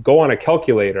go on a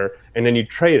calculator and then you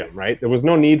trade them. Right? There was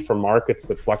no need for markets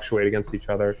that fluctuate against each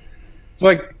other. So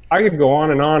like I could go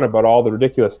on and on about all the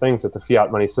ridiculous things that the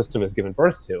fiat money system has given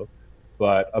birth to,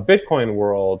 but a Bitcoin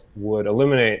world would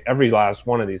eliminate every last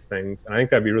one of these things, and I think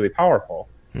that'd be really powerful.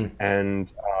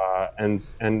 And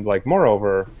like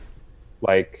moreover,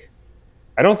 like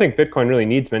I don't think Bitcoin really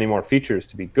needs many more features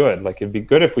to be good. Like it'd be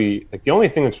good if the only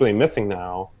thing that's really missing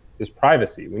now is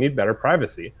privacy. We need better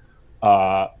privacy,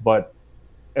 but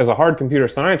as a hard computer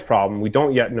science problem, we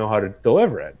don't yet know how to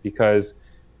deliver it, because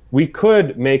we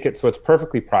could make it so it's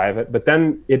perfectly private, but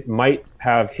then it might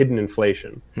have hidden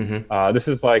inflation. This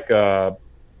is like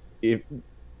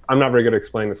I'm not very good at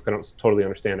explaining this because I don't totally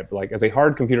understand it, but like as a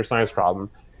hard computer science problem,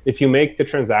 if you make the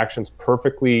transactions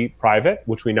perfectly private,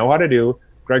 which we know how to do,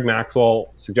 Greg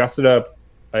Maxwell suggested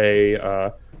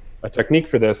a technique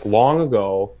for this long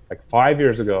ago, like 5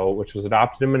 years ago, which was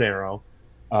adopted in Monero,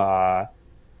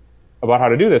 about how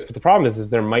to do this. But the problem is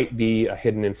there might be a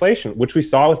hidden inflation, which we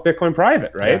saw with Bitcoin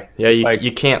Private, right? Yeah,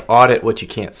 you can't audit what you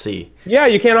can't see. Yeah,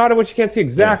 you can't audit what you can't see.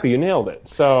 Exactly, You nailed it.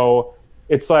 So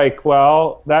it's like,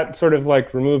 well, that sort of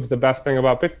like removes the best thing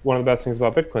about one of the best things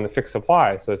about Bitcoin, the fixed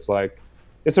supply. So it's like,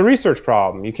 it's a research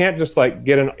problem. You can't just like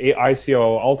get an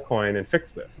ICO altcoin and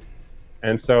fix this.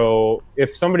 And so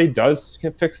if somebody does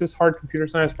fix this hard computer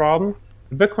science problem,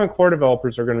 the Bitcoin core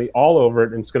developers are going to be all over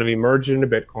it, and it's going to be merged into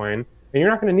Bitcoin, and you're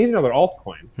not going to need another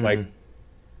altcoin. Like,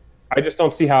 I just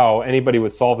don't see how anybody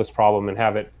would solve this problem and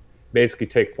have it basically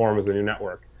take form as a new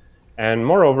network. And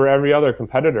moreover, every other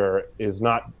competitor is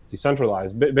not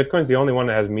decentralized. Bitcoin's the only one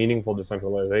that has meaningful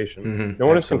decentralization. No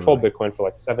one has controlled Bitcoin for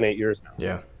like 7-8 years now.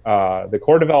 Yeah. The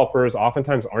core developers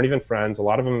oftentimes aren't even friends. A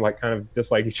lot of them like kind of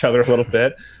dislike each other a little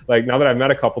bit. Like now that I've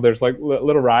met a couple, there's like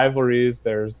little rivalries.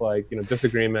 There's like,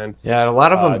 disagreements. Yeah, and a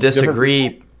lot of them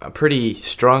disagree pretty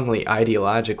strongly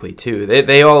ideologically too.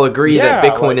 They all agree that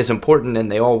Bitcoin is important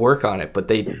and they all work on it, but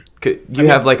you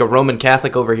have like a Roman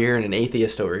Catholic over here and an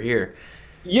atheist over here.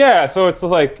 Yeah, so it's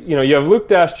like, you have Luke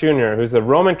Dash Jr., who's a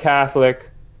Roman Catholic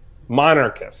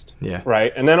monarchist,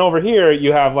 right? And then over here,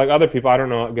 you have like other people, I don't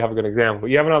know if you have a good example, but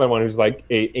you have another one who's like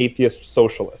a atheist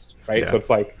socialist, right? Yeah. So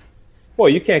it's like, well,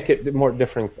 you can't get more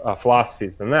different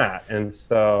philosophies than that. And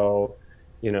so,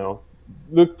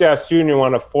 Luke Dash Jr.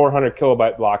 wanted a 400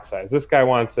 kilobyte block size. This guy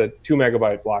wants a 2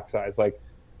 megabyte block size. Like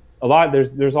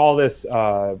there's all this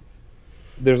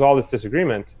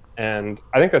disagreement. And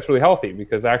I think that's really healthy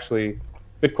because actually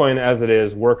Bitcoin as it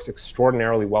is works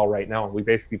extraordinarily well right now. And we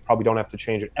basically probably don't have to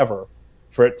change it ever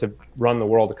for it to run the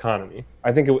world economy.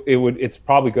 I think it's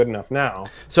probably good enough now.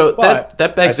 So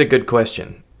that begs a good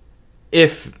question.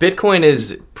 If Bitcoin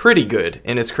is pretty good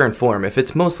in its current form, if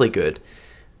it's mostly good,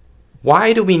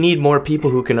 why do we need more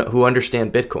people who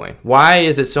understand Bitcoin? Why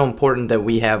is it so important that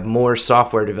we have more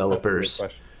software developers?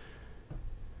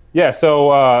 Yeah, so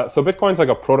Bitcoin's like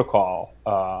a protocol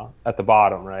at the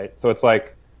bottom, right? So it's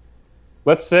like,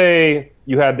 let's say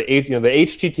you had the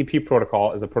HTTP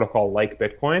protocol is a protocol like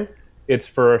Bitcoin. It's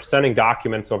for sending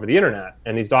documents over the internet,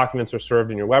 and these documents are served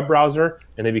in your web browser,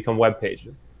 and they become web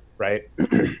pages, right?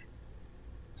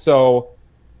 So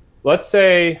let's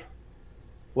say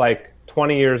like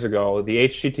 20 years ago, the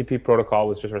HTTP protocol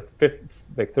was just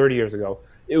like 30 years ago.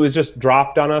 It was just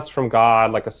dropped on us from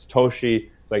God, like a Satoshi.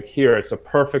 It's like, here, it's a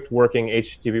perfect working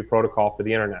HTTP protocol for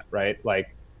the internet, right?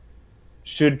 Like,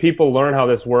 should people learn how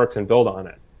this works and build on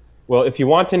it? Well, if you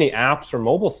want any apps or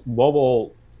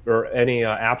mobile or any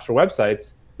apps or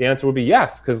websites, the answer would be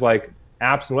yes, because like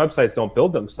apps and websites don't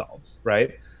build themselves,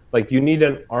 right? Like you need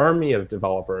an army of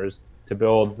developers to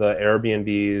build the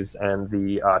Airbnbs and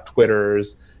the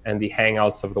Twitters and the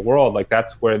Hangouts of the world. Like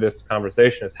that's where this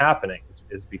conversation is happening,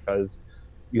 is because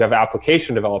you have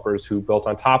application developers who built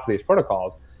on top of these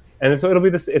protocols. And so it'll be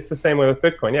this. It's the same way with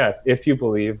Bitcoin. Yeah, if you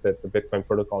believe that the Bitcoin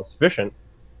protocol is sufficient,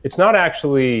 it's not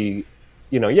actually,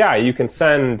 you can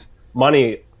send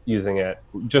money using it,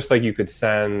 just like you could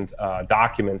send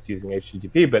documents using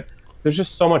HTTP. But there's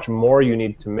just so much more you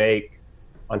need to make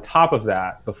on top of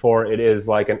that before it is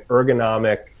like an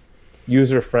ergonomic,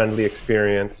 user-friendly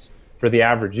experience for the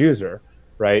average user,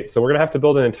 right? So we're gonna have to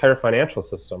build an entire financial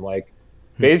system. Like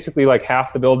basically, like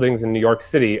half the buildings in New York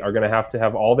City are gonna have to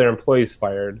have all their employees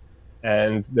fired.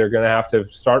 And they're going to have to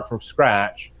start from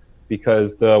scratch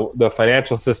because the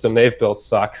financial system they've built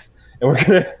sucks. And we're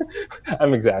going to,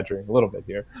 I'm exaggerating a little bit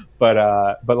here, but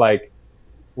like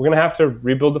we're going to have to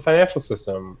rebuild the financial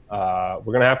system. We're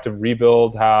going to have to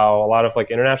rebuild how a lot of like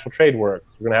international trade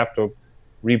works. We're going to have to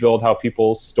rebuild how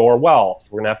people store wealth.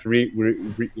 We're going to have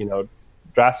to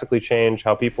drastically change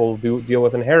how people deal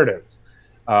with inheritance.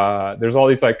 There's all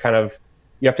these like kind of,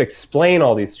 you have to explain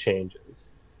all these changes.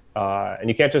 And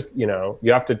you can't just, you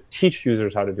have to teach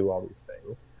users how to do all these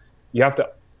things.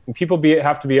 People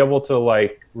have to be able to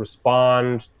like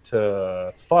respond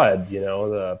to FUD,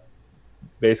 the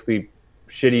basically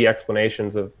shitty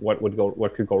explanations of what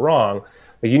could go wrong.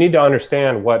 Like you need to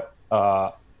understand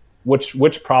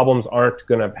which problems aren't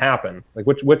going to happen, like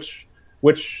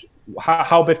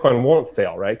how Bitcoin won't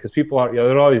fail, right? Because people are, there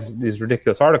are all these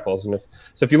ridiculous articles, and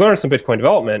if you learn some Bitcoin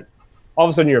development, all of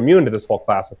a sudden you're immune to this whole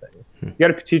class of things. You got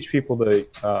to teach people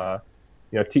to,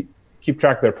 keep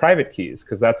track of their private keys,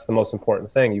 because that's the most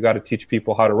important thing. You got to teach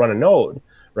people how to run a node,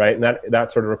 right? And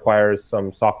that sort of requires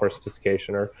some software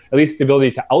sophistication, or at least the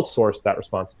ability to outsource that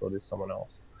responsibility to someone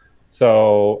else.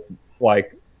 So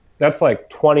like that's like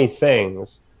 20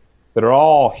 things that are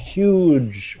all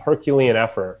huge Herculean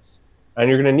efforts. And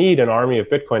you're going to need an army of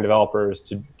Bitcoin developers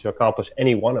to accomplish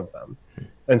any one of them.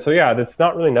 And so, yeah, that's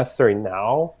not really necessary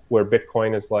now where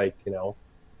Bitcoin is like,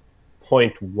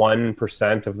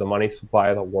 0.1% of the money supply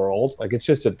of the world. Like it's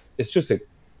just a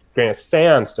grain of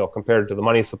sand still compared to the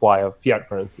money supply of fiat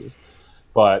currencies.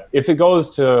 But if it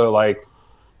goes to like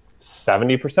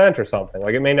 70% or something,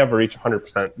 like it may never reach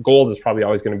 100%. Gold is probably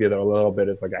always going to be there a little bit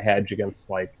as like a hedge against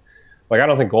like I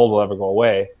don't think gold will ever go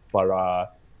away,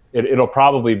 but it'll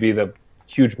probably be the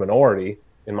huge minority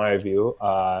in my view.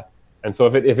 And so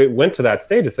if it went to that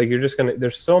state, it's like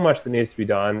there's so much that needs to be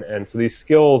done, and so these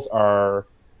skills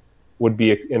would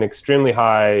be in extremely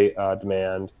high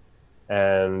demand.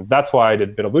 And that's why I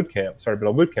did BUIDL Bootcamp. Started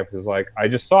BUIDL Bootcamp because like I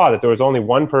just saw that there was only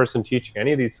one person teaching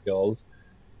any of these skills,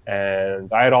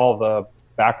 and I had all the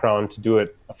background to do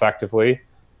it effectively.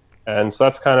 And so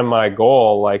that's kind of my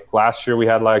goal. Like last year we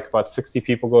had like about 60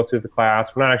 people go through the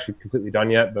class. We're not actually completely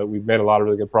done yet, but we've made a lot of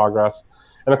really good progress.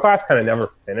 And the class kind of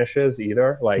never finishes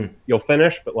either. Like you'll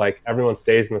finish, but like everyone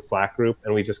stays in the Slack group,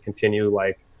 and we just continue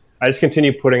I just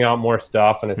continue putting out more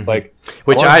stuff, and it's like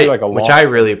which I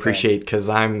really appreciate because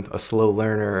I'm a slow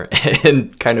learner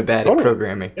and kind of bad at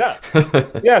programming. Yeah,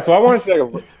 yeah. So I want it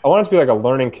to be like a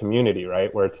learning community,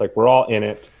 right? Where it's like we're all in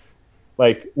it.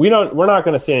 Like we're not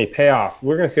going to see any payoff.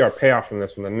 We're going to see our payoff from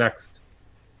this when the next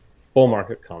bull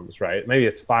market comes, right? Maybe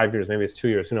it's 5 years, maybe it's 2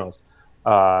 years, who knows?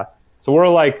 So we're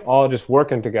like all just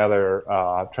working together,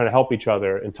 trying to help each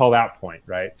other until that point,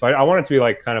 right? So I want it to be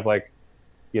like kind of like,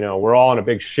 we're all on a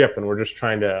big ship and we're just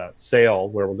trying to sail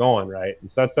where we're going, right?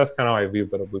 And so that's kind of how I view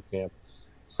BUIDL Bootcamp.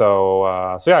 So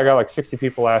yeah, I got like 60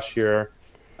 people last year.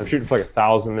 I'm shooting for like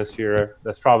 1,000 this year.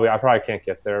 I probably can't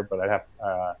get there, but I'd have.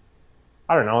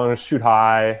 I don't know. I'm gonna shoot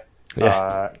high.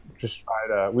 Yeah. Just try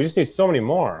to. We just need so many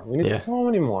more. We need so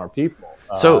many more people.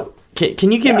 So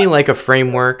can you give me like a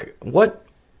framework? What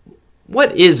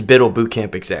is BUIDL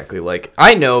Bootcamp exactly? Like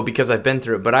I know because I've been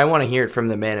through it, but I want to hear it from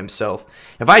the man himself.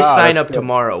 If I sign up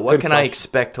tomorrow, what can I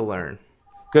expect to learn?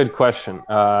 Good question.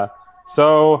 So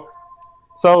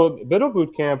BUIDL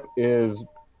Bootcamp is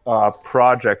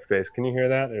project based. Can you hear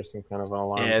that? There's some kind of an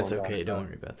alarm. Yeah, it's okay. Don't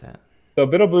worry about that. So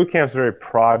BUIDL Bootcamp is very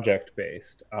project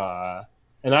based,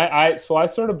 and I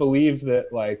sort of believe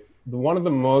that like one of the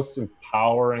most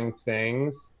empowering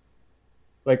things,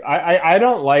 like I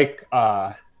don't like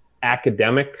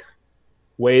academic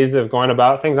ways of going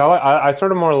about things. I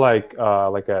sort of more like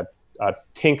a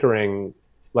tinkering,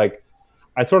 like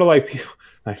I sort of like people,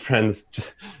 my friends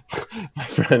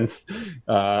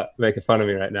making fun of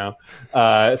me right now.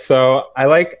 So I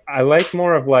like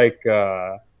more of like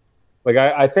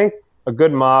I think a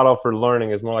good model for learning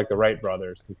is more like the Wright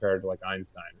brothers compared to like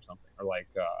Einstein or something, or like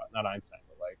not Einstein,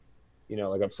 but like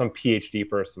like some PhD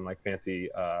person, like fancy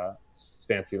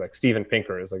like Steven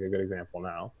Pinker is like a good example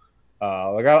now.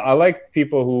 I like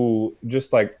people who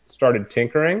just like started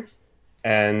tinkering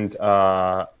and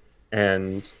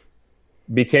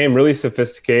became really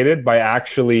sophisticated by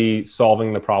actually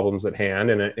solving the problems at hand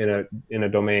in a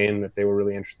domain that they were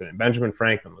really interested in. Benjamin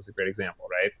Franklin was a great example,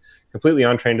 right? Completely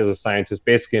untrained as a scientist,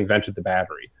 basically invented the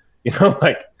battery.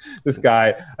 Like this guy,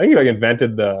 I think he like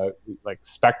invented the like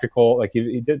spectacle. Like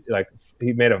he did like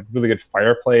he made a really good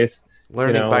fireplace.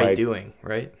 Learning by doing,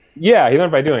 right? Yeah, he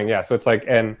learned by doing. Yeah, so it's like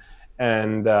and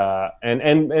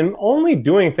only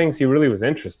doing things he really was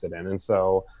interested in, and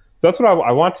so that's what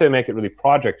I want to make it really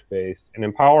project based and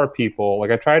empower people.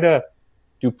 Like I try to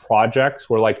do projects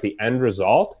where like the end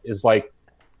result is like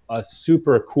a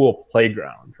super cool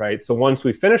playground, right? So once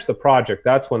we finish the project,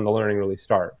 that's when the learning really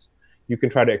starts. You can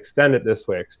try to extend it this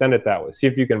way, extend it that way. See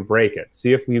if you can break it.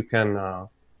 See if you can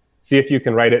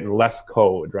write it in less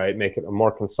code, right? Make it a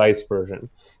more concise version.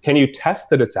 Can you test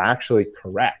that it's actually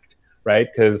correct, right?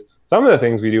 Because some of the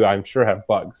things we do, I'm sure, have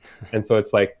bugs. And so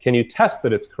it's like, can you test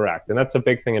that it's correct? And that's a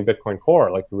big thing in Bitcoin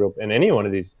Core, like in any one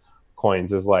of these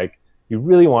coins, is like, you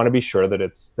really want to be sure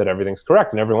that everything's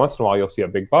correct. And every once in a while, you'll see a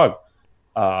big bug.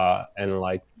 And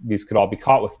like, these could all be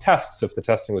caught with tests if the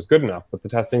testing was good enough, but the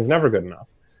testing's never good enough.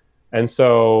 And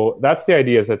so that's the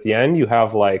idea, is at the end, you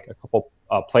have like a couple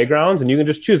playgrounds, and you can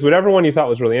just choose whatever one you thought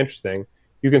was really interesting.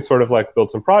 You can sort of like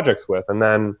build some projects with. And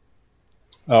then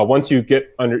once you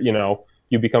get under,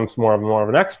 you become more of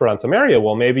an expert on some area,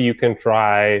 well, maybe you can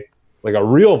try like a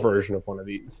real version of one of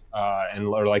these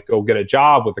or like go get a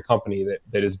job with a company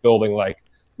that is building like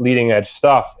leading edge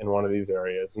stuff in one of these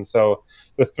areas. And so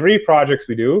the 3 projects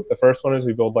we do, the first one is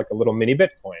we build like a little mini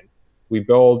Bitcoin. We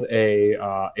build a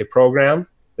program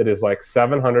that is like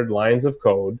 700 lines of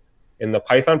code in the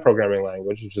Python programming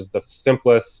language, which is the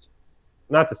simplest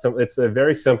not the simple. It's a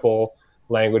very simple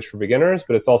language for beginners,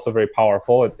 but it's also very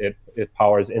powerful. It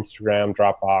powers Instagram,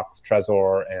 Dropbox,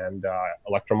 Trezor, and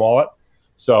Electrum Wallet.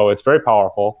 So it's very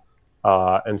powerful.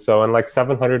 And so in like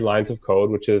 700 lines of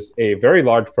code, which is a very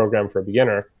large program for a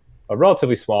beginner, a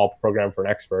relatively small program for an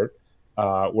expert,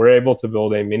 we're able to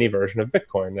build a mini version of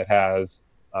Bitcoin that has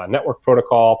network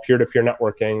protocol, peer-to-peer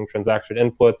networking, transaction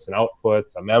inputs and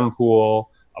outputs, a mempool,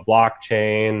 a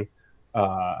blockchain,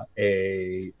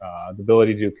 the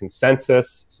ability to do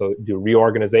consensus, so do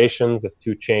reorganizations if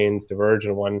two chains diverge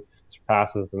and one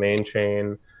surpasses the main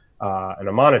chain, and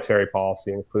a monetary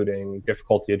policy, including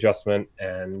difficulty adjustment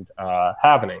and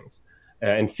halvenings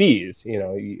and fees.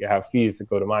 You have fees that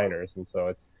go to miners, and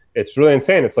so it's really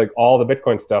insane. It's like all the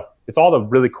Bitcoin stuff. It's all the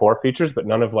really core features, but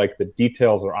none of like the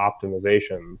details or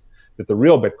optimizations that the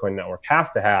real Bitcoin network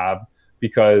has to have,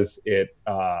 because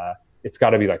it's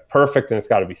got to be like perfect and it's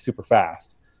got to be super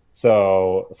fast.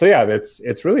 So yeah, it's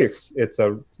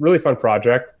a really fun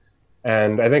project.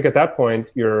 And I think at that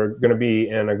point, you're going to be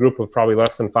in a group of probably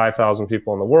less than 5,000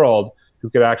 people in the world who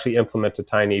could actually implement a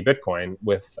tiny Bitcoin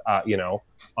with,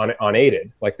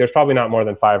 unaided. Like, there's probably not more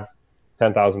than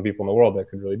 10,000 people in the world that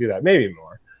could really do that, maybe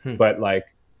more. But like,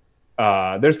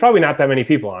 there's probably not that many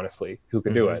people, honestly, who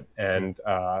could do it. And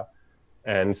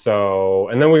then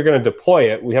we're going to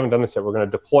deploy it. We haven't done this yet. We're going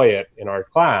to deploy it in our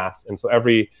class. And so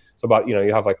you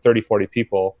have like 30, 40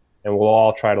 people, and we'll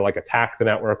all try to like attack the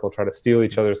network. We'll try to steal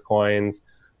each other's coins.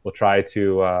 We'll try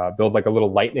to build like a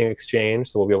little Lightning exchange.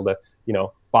 So we'll be able to,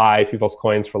 buy people's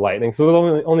coins for Lightning. So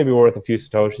they'll only be worth a few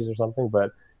Satoshis or something,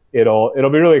 but it'll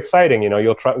be really exciting.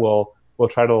 We'll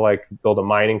try to like build a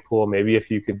mining pool. Maybe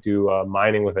if you could do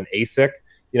mining with an ASIC,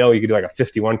 you could do like a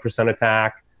 51%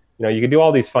 attack. You could do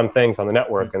all these fun things on the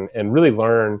network and really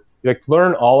learn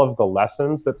all of the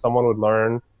lessons that someone would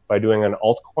learn by doing an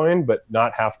altcoin, but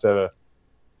not have to,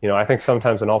 I think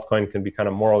sometimes an altcoin can be kind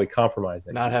of morally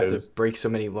compromising. Not have to break so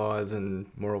many laws and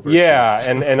moral virtues. Yeah,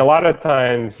 and a lot of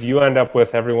times you end up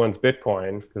with everyone's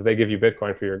Bitcoin because they give you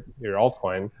Bitcoin for your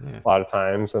altcoin a lot of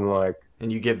times, and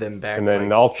you give them back, and then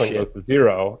the altcoin goes to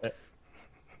zero.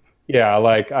 Yeah,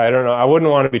 like, I don't know. I wouldn't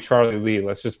want to be Charlie Lee.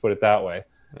 Let's just put it that way.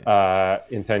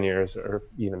 In 10 years or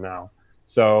even now.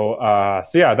 So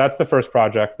yeah, that's the first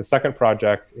project. The second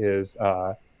project is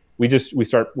we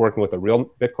start working with a real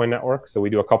Bitcoin network. So we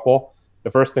do a couple.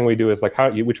 The first thing we do is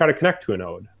we try to connect to a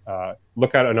node,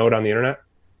 look at a node on the internet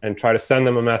and try to send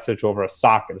them a message over a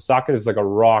socket. A socket is like a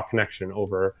raw connection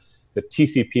over the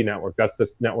TCP network. That's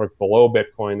this network below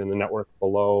Bitcoin, and the network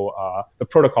below the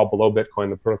protocol below Bitcoin,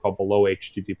 the protocol below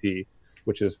HTTP,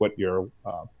 which is what your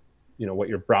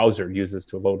browser uses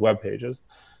to load web pages.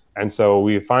 And so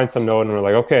we find some node and we're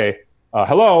like, okay,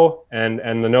 hello, and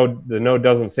the node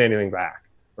doesn't say anything back,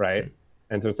 right?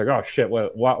 And so it's like, oh shit,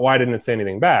 why didn't it say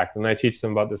anything back? And I teach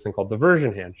them about this thing called the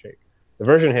version handshake. The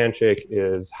version handshake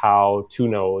is how two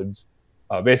nodes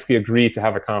basically agree to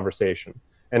have a conversation,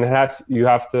 and you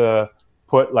have to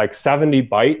put like 70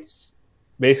 bytes,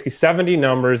 basically 70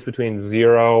 numbers between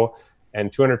 0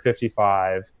 and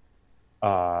 255.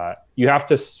 You have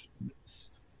to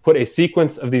put a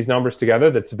sequence of these numbers together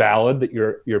that's valid, that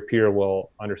your peer will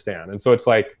understand. And so it's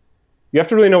like, you have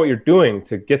to really know what you're doing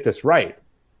to get this right.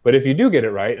 But if you do get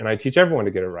it right, and I teach everyone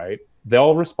to get it right,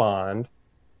 they'll respond,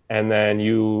 and then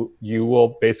you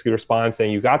will basically respond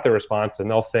saying you got their response, and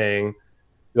they'll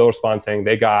respond saying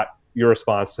they got your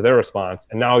response to their response,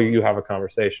 and now you have a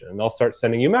conversation. And they'll start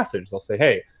sending you messages. They'll say,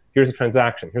 hey, here's a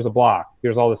transaction, here's a block,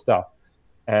 here's all this stuff.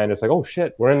 And it's like, oh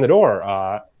shit, we're in the door.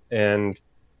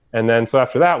 And then so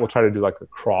after that, we'll try to do like the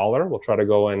crawler. We'll try to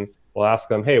go and we'll ask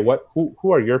them, hey,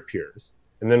 who are your peers?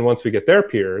 And then once we get their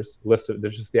peers listed,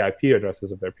 there's just the IP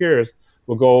addresses of their peers.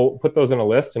 We'll go put those in a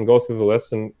list and go through the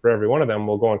list, and for every one of them,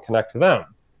 we'll go and connect to them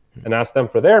and ask them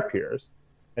for their peers.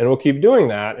 And we'll keep doing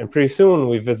that. And pretty soon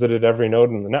we've visited every node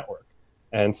in the network.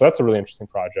 And so that's a really interesting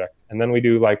project. And then we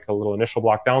do like a little initial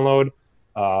block download,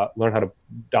 learn how to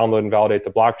download and validate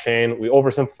the blockchain. We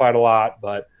oversimplified a lot,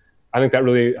 but I think that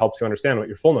really helps you understand what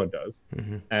your full node does.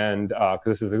 And because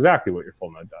this is exactly what your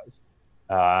full node does.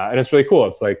 And it's really cool.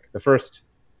 It's like for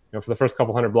the first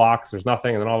couple hundred blocks, there's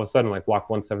nothing. And then all of a sudden, like block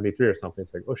 173 or something,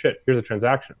 it's like, oh shit, here's a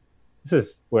transaction. This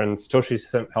is when Satoshi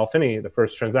sent Hal Finney the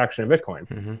first transaction in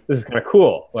Bitcoin. This is kind of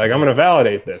cool. Like, I'm going to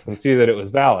validate this and see that it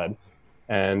was valid.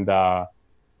 And so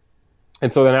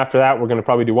then after that, we're going to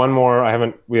probably do one more. I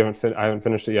haven't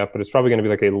finished it yet, but it's probably going to be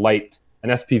like an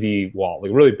SPV wallet,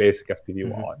 like a really basic SPV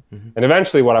wallet. And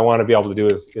eventually what I want to be able to do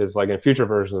is like in future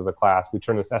versions of the class, we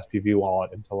turn this SPV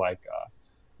wallet into like a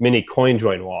mini coin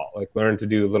join wallet, like learn to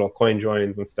do little coin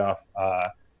joins and stuff.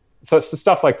 So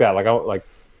stuff like that. Like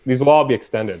these will all be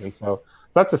extended. And so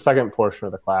that's the second portion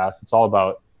of the class. It's all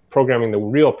about programming the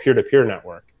real peer-to-peer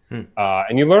network.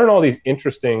 And you learn all these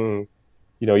interesting,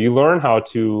 you learn how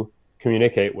to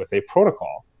communicate with a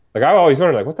protocol. Like I always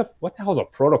wondered, like, what the hell is a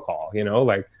protocol?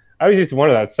 Like I always used to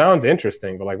wonder, that sounds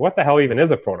interesting, but like, what the hell even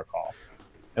is a protocol?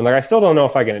 And like, I still don't know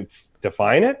if I can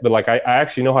define it, but like, I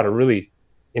actually know how to really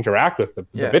interact with the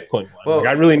Bitcoin one. Well, like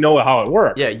I really know how it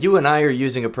works. Yeah, you and I are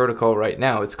using a protocol right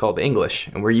now. It's called English,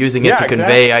 and we're using it to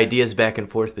convey ideas back and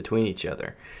forth between each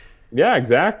other. Yeah,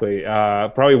 exactly.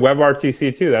 Probably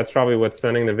WebRTC too. That's probably what's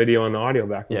sending the video and the audio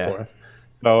back and forth.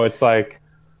 So it's like,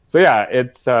 so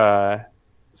that's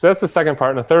the second part.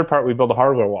 And the third part, we build a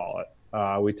hardware wallet.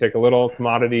 We take a little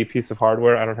commodity piece of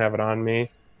hardware. I don't have it on me.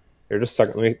 Here, just a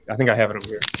second. I think I have it over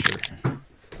here. Sure.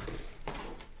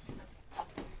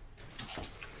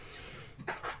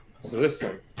 So this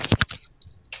thing,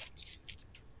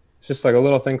 it's just like a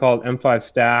little thing called M5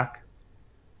 Stack.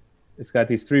 It's got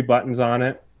these 3 buttons on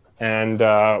it, and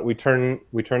we turn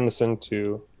this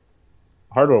into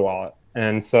a hardware wallet.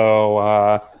 And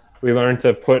so we learned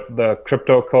to put the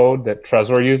crypto code that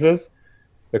Trezor uses,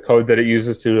 the code that it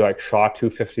uses to like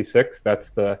SHA-256.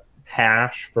 That's the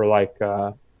hash for like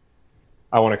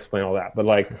I won't explain all that, but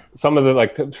like some of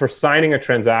the for signing a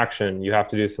transaction, you have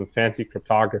to do some fancy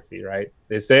cryptography, right?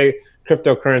 They say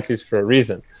cryptocurrencies for a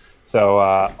reason. So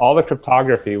all the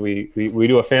cryptography, we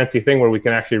do a fancy thing where we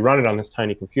can actually run it on this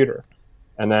tiny computer,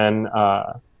 and then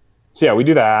we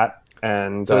do that.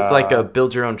 And so it's like a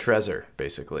build your own Trezor,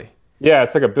 basically. Yeah,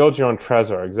 it's like a build your own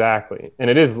Trezor, exactly. And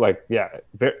it is like,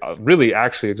 really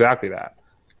actually exactly that.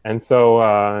 And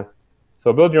so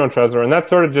build your own Trezor, and that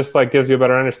sort of just like gives you a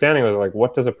better understanding of like,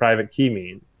 what does a private key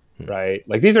mean, right?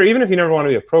 Like these are, even if you never want to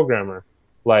be a programmer,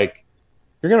 like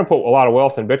if you're going to put a lot of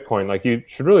wealth in Bitcoin, like you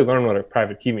should really learn what a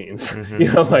private key means. Mm-hmm.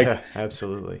 Yeah,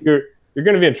 absolutely. You're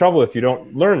going to be in trouble if you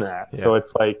don't learn that. Yeah. So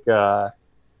it's like, I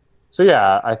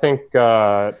think,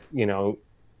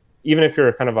 even if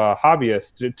you're kind of a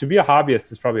hobbyist, to be a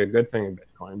hobbyist is probably a good thing in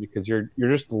Bitcoin, because you're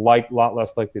just like a lot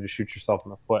less likely to shoot yourself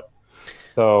in the foot.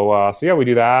 So we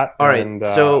do that. All right. And,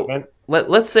 so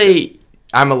let's say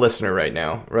I'm a listener right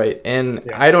now, right?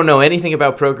 And I don't know anything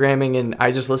about programming, and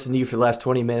I just listened to you for the last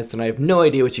 20 minutes, and I have no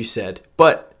idea what you said,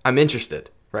 but I'm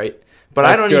interested, right? But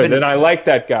I don't even. And I like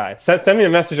that guy. Send me a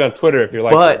message on Twitter if you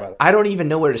like. But I don't even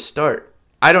know where to start.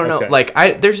 I don't know. Like,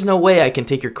 there's no way I can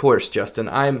take your course, Justin.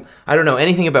 I don't know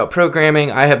anything about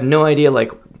programming. I have no idea.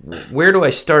 Like, where do I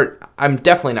start? I'm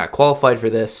definitely not qualified for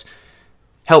this.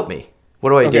 Help me. What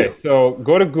do I do? Okay, so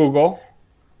go to Google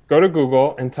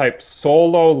and type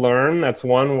SoloLearn. That's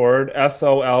one word,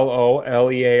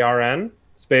 SOLOLEARN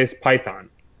space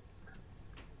Python.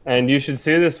 And you should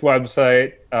see this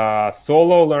website,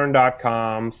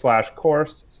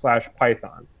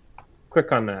 sololearn.com/course/Python.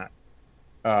 Click on that.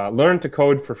 Learn to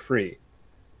code for free.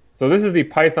 So this is the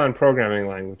Python programming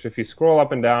language. If you scroll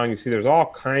up and down, you see there's all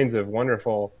kinds of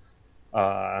wonderful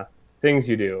things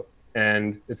you do.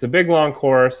 And it's a big, long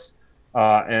course.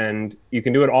 And you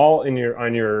can do it all in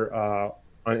a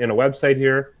website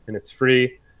here, and it's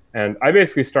free. And I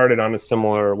basically started on a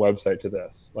similar website to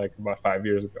this, like about 5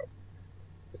 years ago.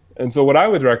 And so what I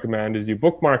would recommend is you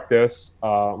bookmark this.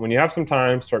 When you have some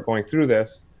time, start going through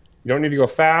this. You don't need to go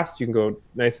fast. You can go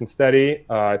nice and steady.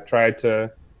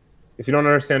 If you don't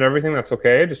understand everything, that's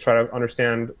okay. Just try to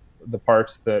understand the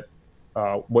parts that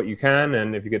what you can.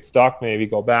 And if you get stuck, maybe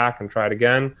go back and try it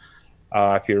again.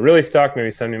 If you're really stuck,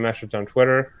 maybe send me a message on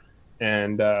Twitter,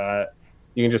 and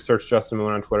you can just search Justin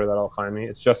Moon on Twitter. That'll find me.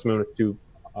 It's Justin Moon with 2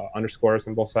 underscores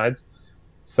on both sides.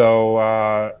 So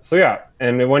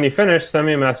and when you finish, send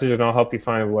me a message, and I'll help you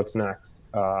find what's next.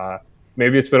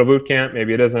 Maybe it's BUIDL Bootcamp,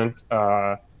 maybe it isn't.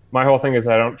 My whole thing is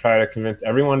I don't try to convince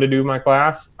everyone to do my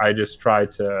class. I just try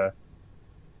to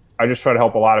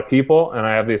help a lot of people, and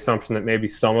I have the assumption that maybe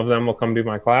some of them will come do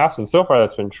my class, and so far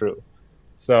that's been true.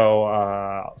 So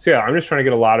I'm just trying to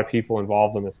get a lot of people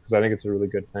involved in this, because I think it's a really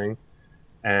good thing.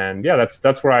 And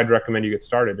that's where I'd recommend you get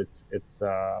started.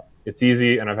 It's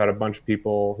easy, and I've had a bunch of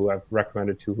people who I've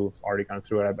recommended to who've already gone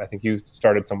through it. I think you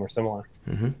started somewhere similar.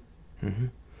 Mm-hmm. Mm-hmm.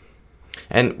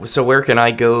 And so where can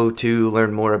I go to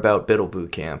learn more about BUIDL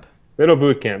Bootcamp? BUIDL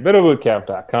Bootcamp,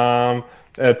 BUIDLbootcamp.com.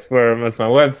 That's my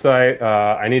website.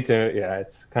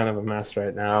 It's kind of a mess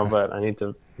right now, but I need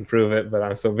to improve it. But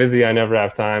I'm so busy, I never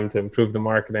have time to improve the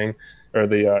marketing or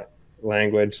the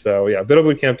language. So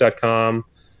BUIDLbootcamp.com.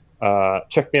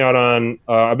 Check me out on.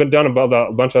 I've been done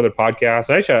a bunch of other podcasts.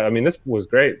 Actually, this was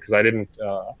great because I didn't.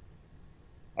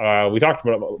 We talked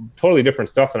about totally different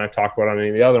stuff than I've talked about on any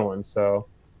of the other ones. So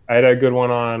I had a good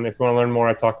one on. If you want to learn more,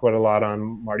 I talk about it a lot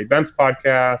on Marty Bent's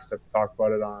podcast. I've talked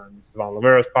about it on Stefan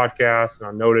Livera's podcast, and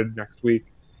on Noted next week.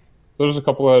 So there's a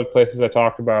couple of places I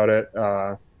talk about it.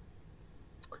 And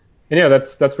yeah,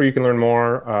 that's where you can learn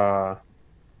more. I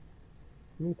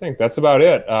think that's about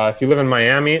it. If you live in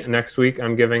Miami, next week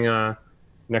I'm giving on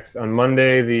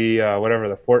Monday, the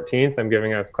 14th, I'm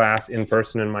giving a class in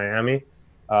person in Miami.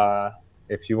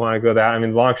 If you want to go that, I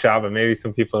mean, long shot, but maybe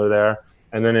some people are there.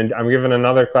 And then I'm giving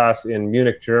another class in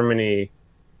Munich, Germany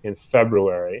in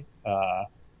February.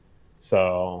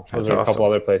 So those are a couple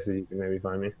other places you can maybe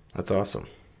find me. That's awesome.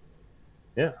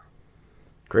 Yeah.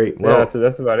 Great. Well, yeah,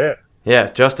 that's about it. Yeah,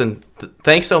 Justin,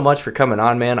 thanks so much for coming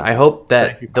on, man. I hope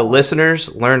that the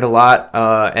listeners learned a lot.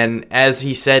 And as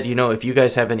he said, if you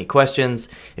guys have any questions,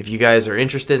 if you guys are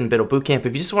interested in BUIDL Bootcamp,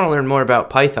 if you just want to learn more about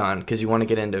Python because you want to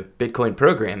get into Bitcoin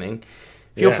programming,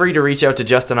 feel free to reach out to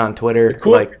Justin on Twitter.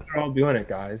 They're all doing it,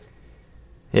 guys.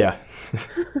 Yeah.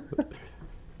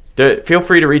 Feel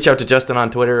free to reach out to Justin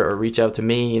on Twitter or reach out to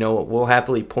me. We'll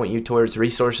happily point you towards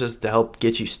resources to help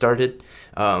get you started.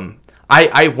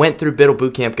 I went through BUIDL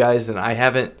Bootcamp, guys, and I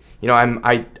haven't,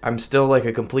 I'm still like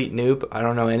a complete noob. I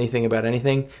don't know anything about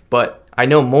anything, but I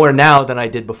know more now than I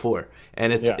did before.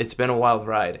 And it's been a wild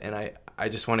ride, and I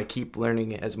just want to keep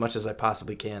learning as much as I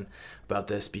possibly can about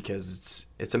this because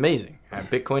it's amazing.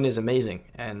 Bitcoin is amazing,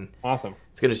 and awesome.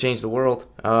 It's going to change the world.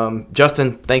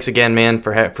 Justin, thanks again, man,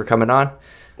 for coming on.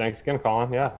 Thanks again,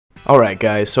 Colin. Yeah. All right,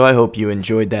 guys, so I hope you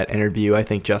enjoyed that interview. I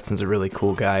think Justin's a really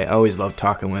cool guy. I always love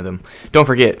talking with him. Don't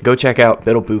forget, go check out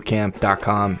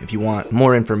BUIDLBootcamp.com if you want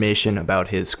more information about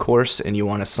his course and you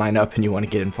want to sign up and you want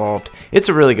to get involved. It's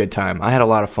a really good time. I had a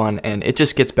lot of fun, and it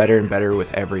just gets better and better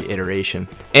with every iteration.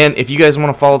 And if you guys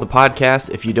want to follow the podcast,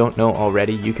 if you don't know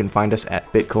already, you can find us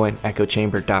at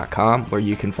BitcoinEchoChamber.com, where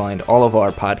you can find all of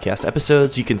our podcast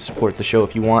episodes. You can support the show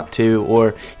if you want to,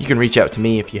 or you can reach out to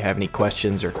me if you have any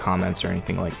questions or comments or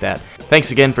anything like that.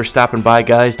 Thanks again for stopping by,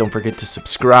 guys. Don't forget to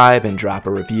subscribe and drop a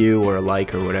review or a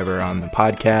like or whatever on the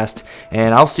podcast.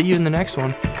 And I'll see you in the next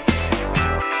one.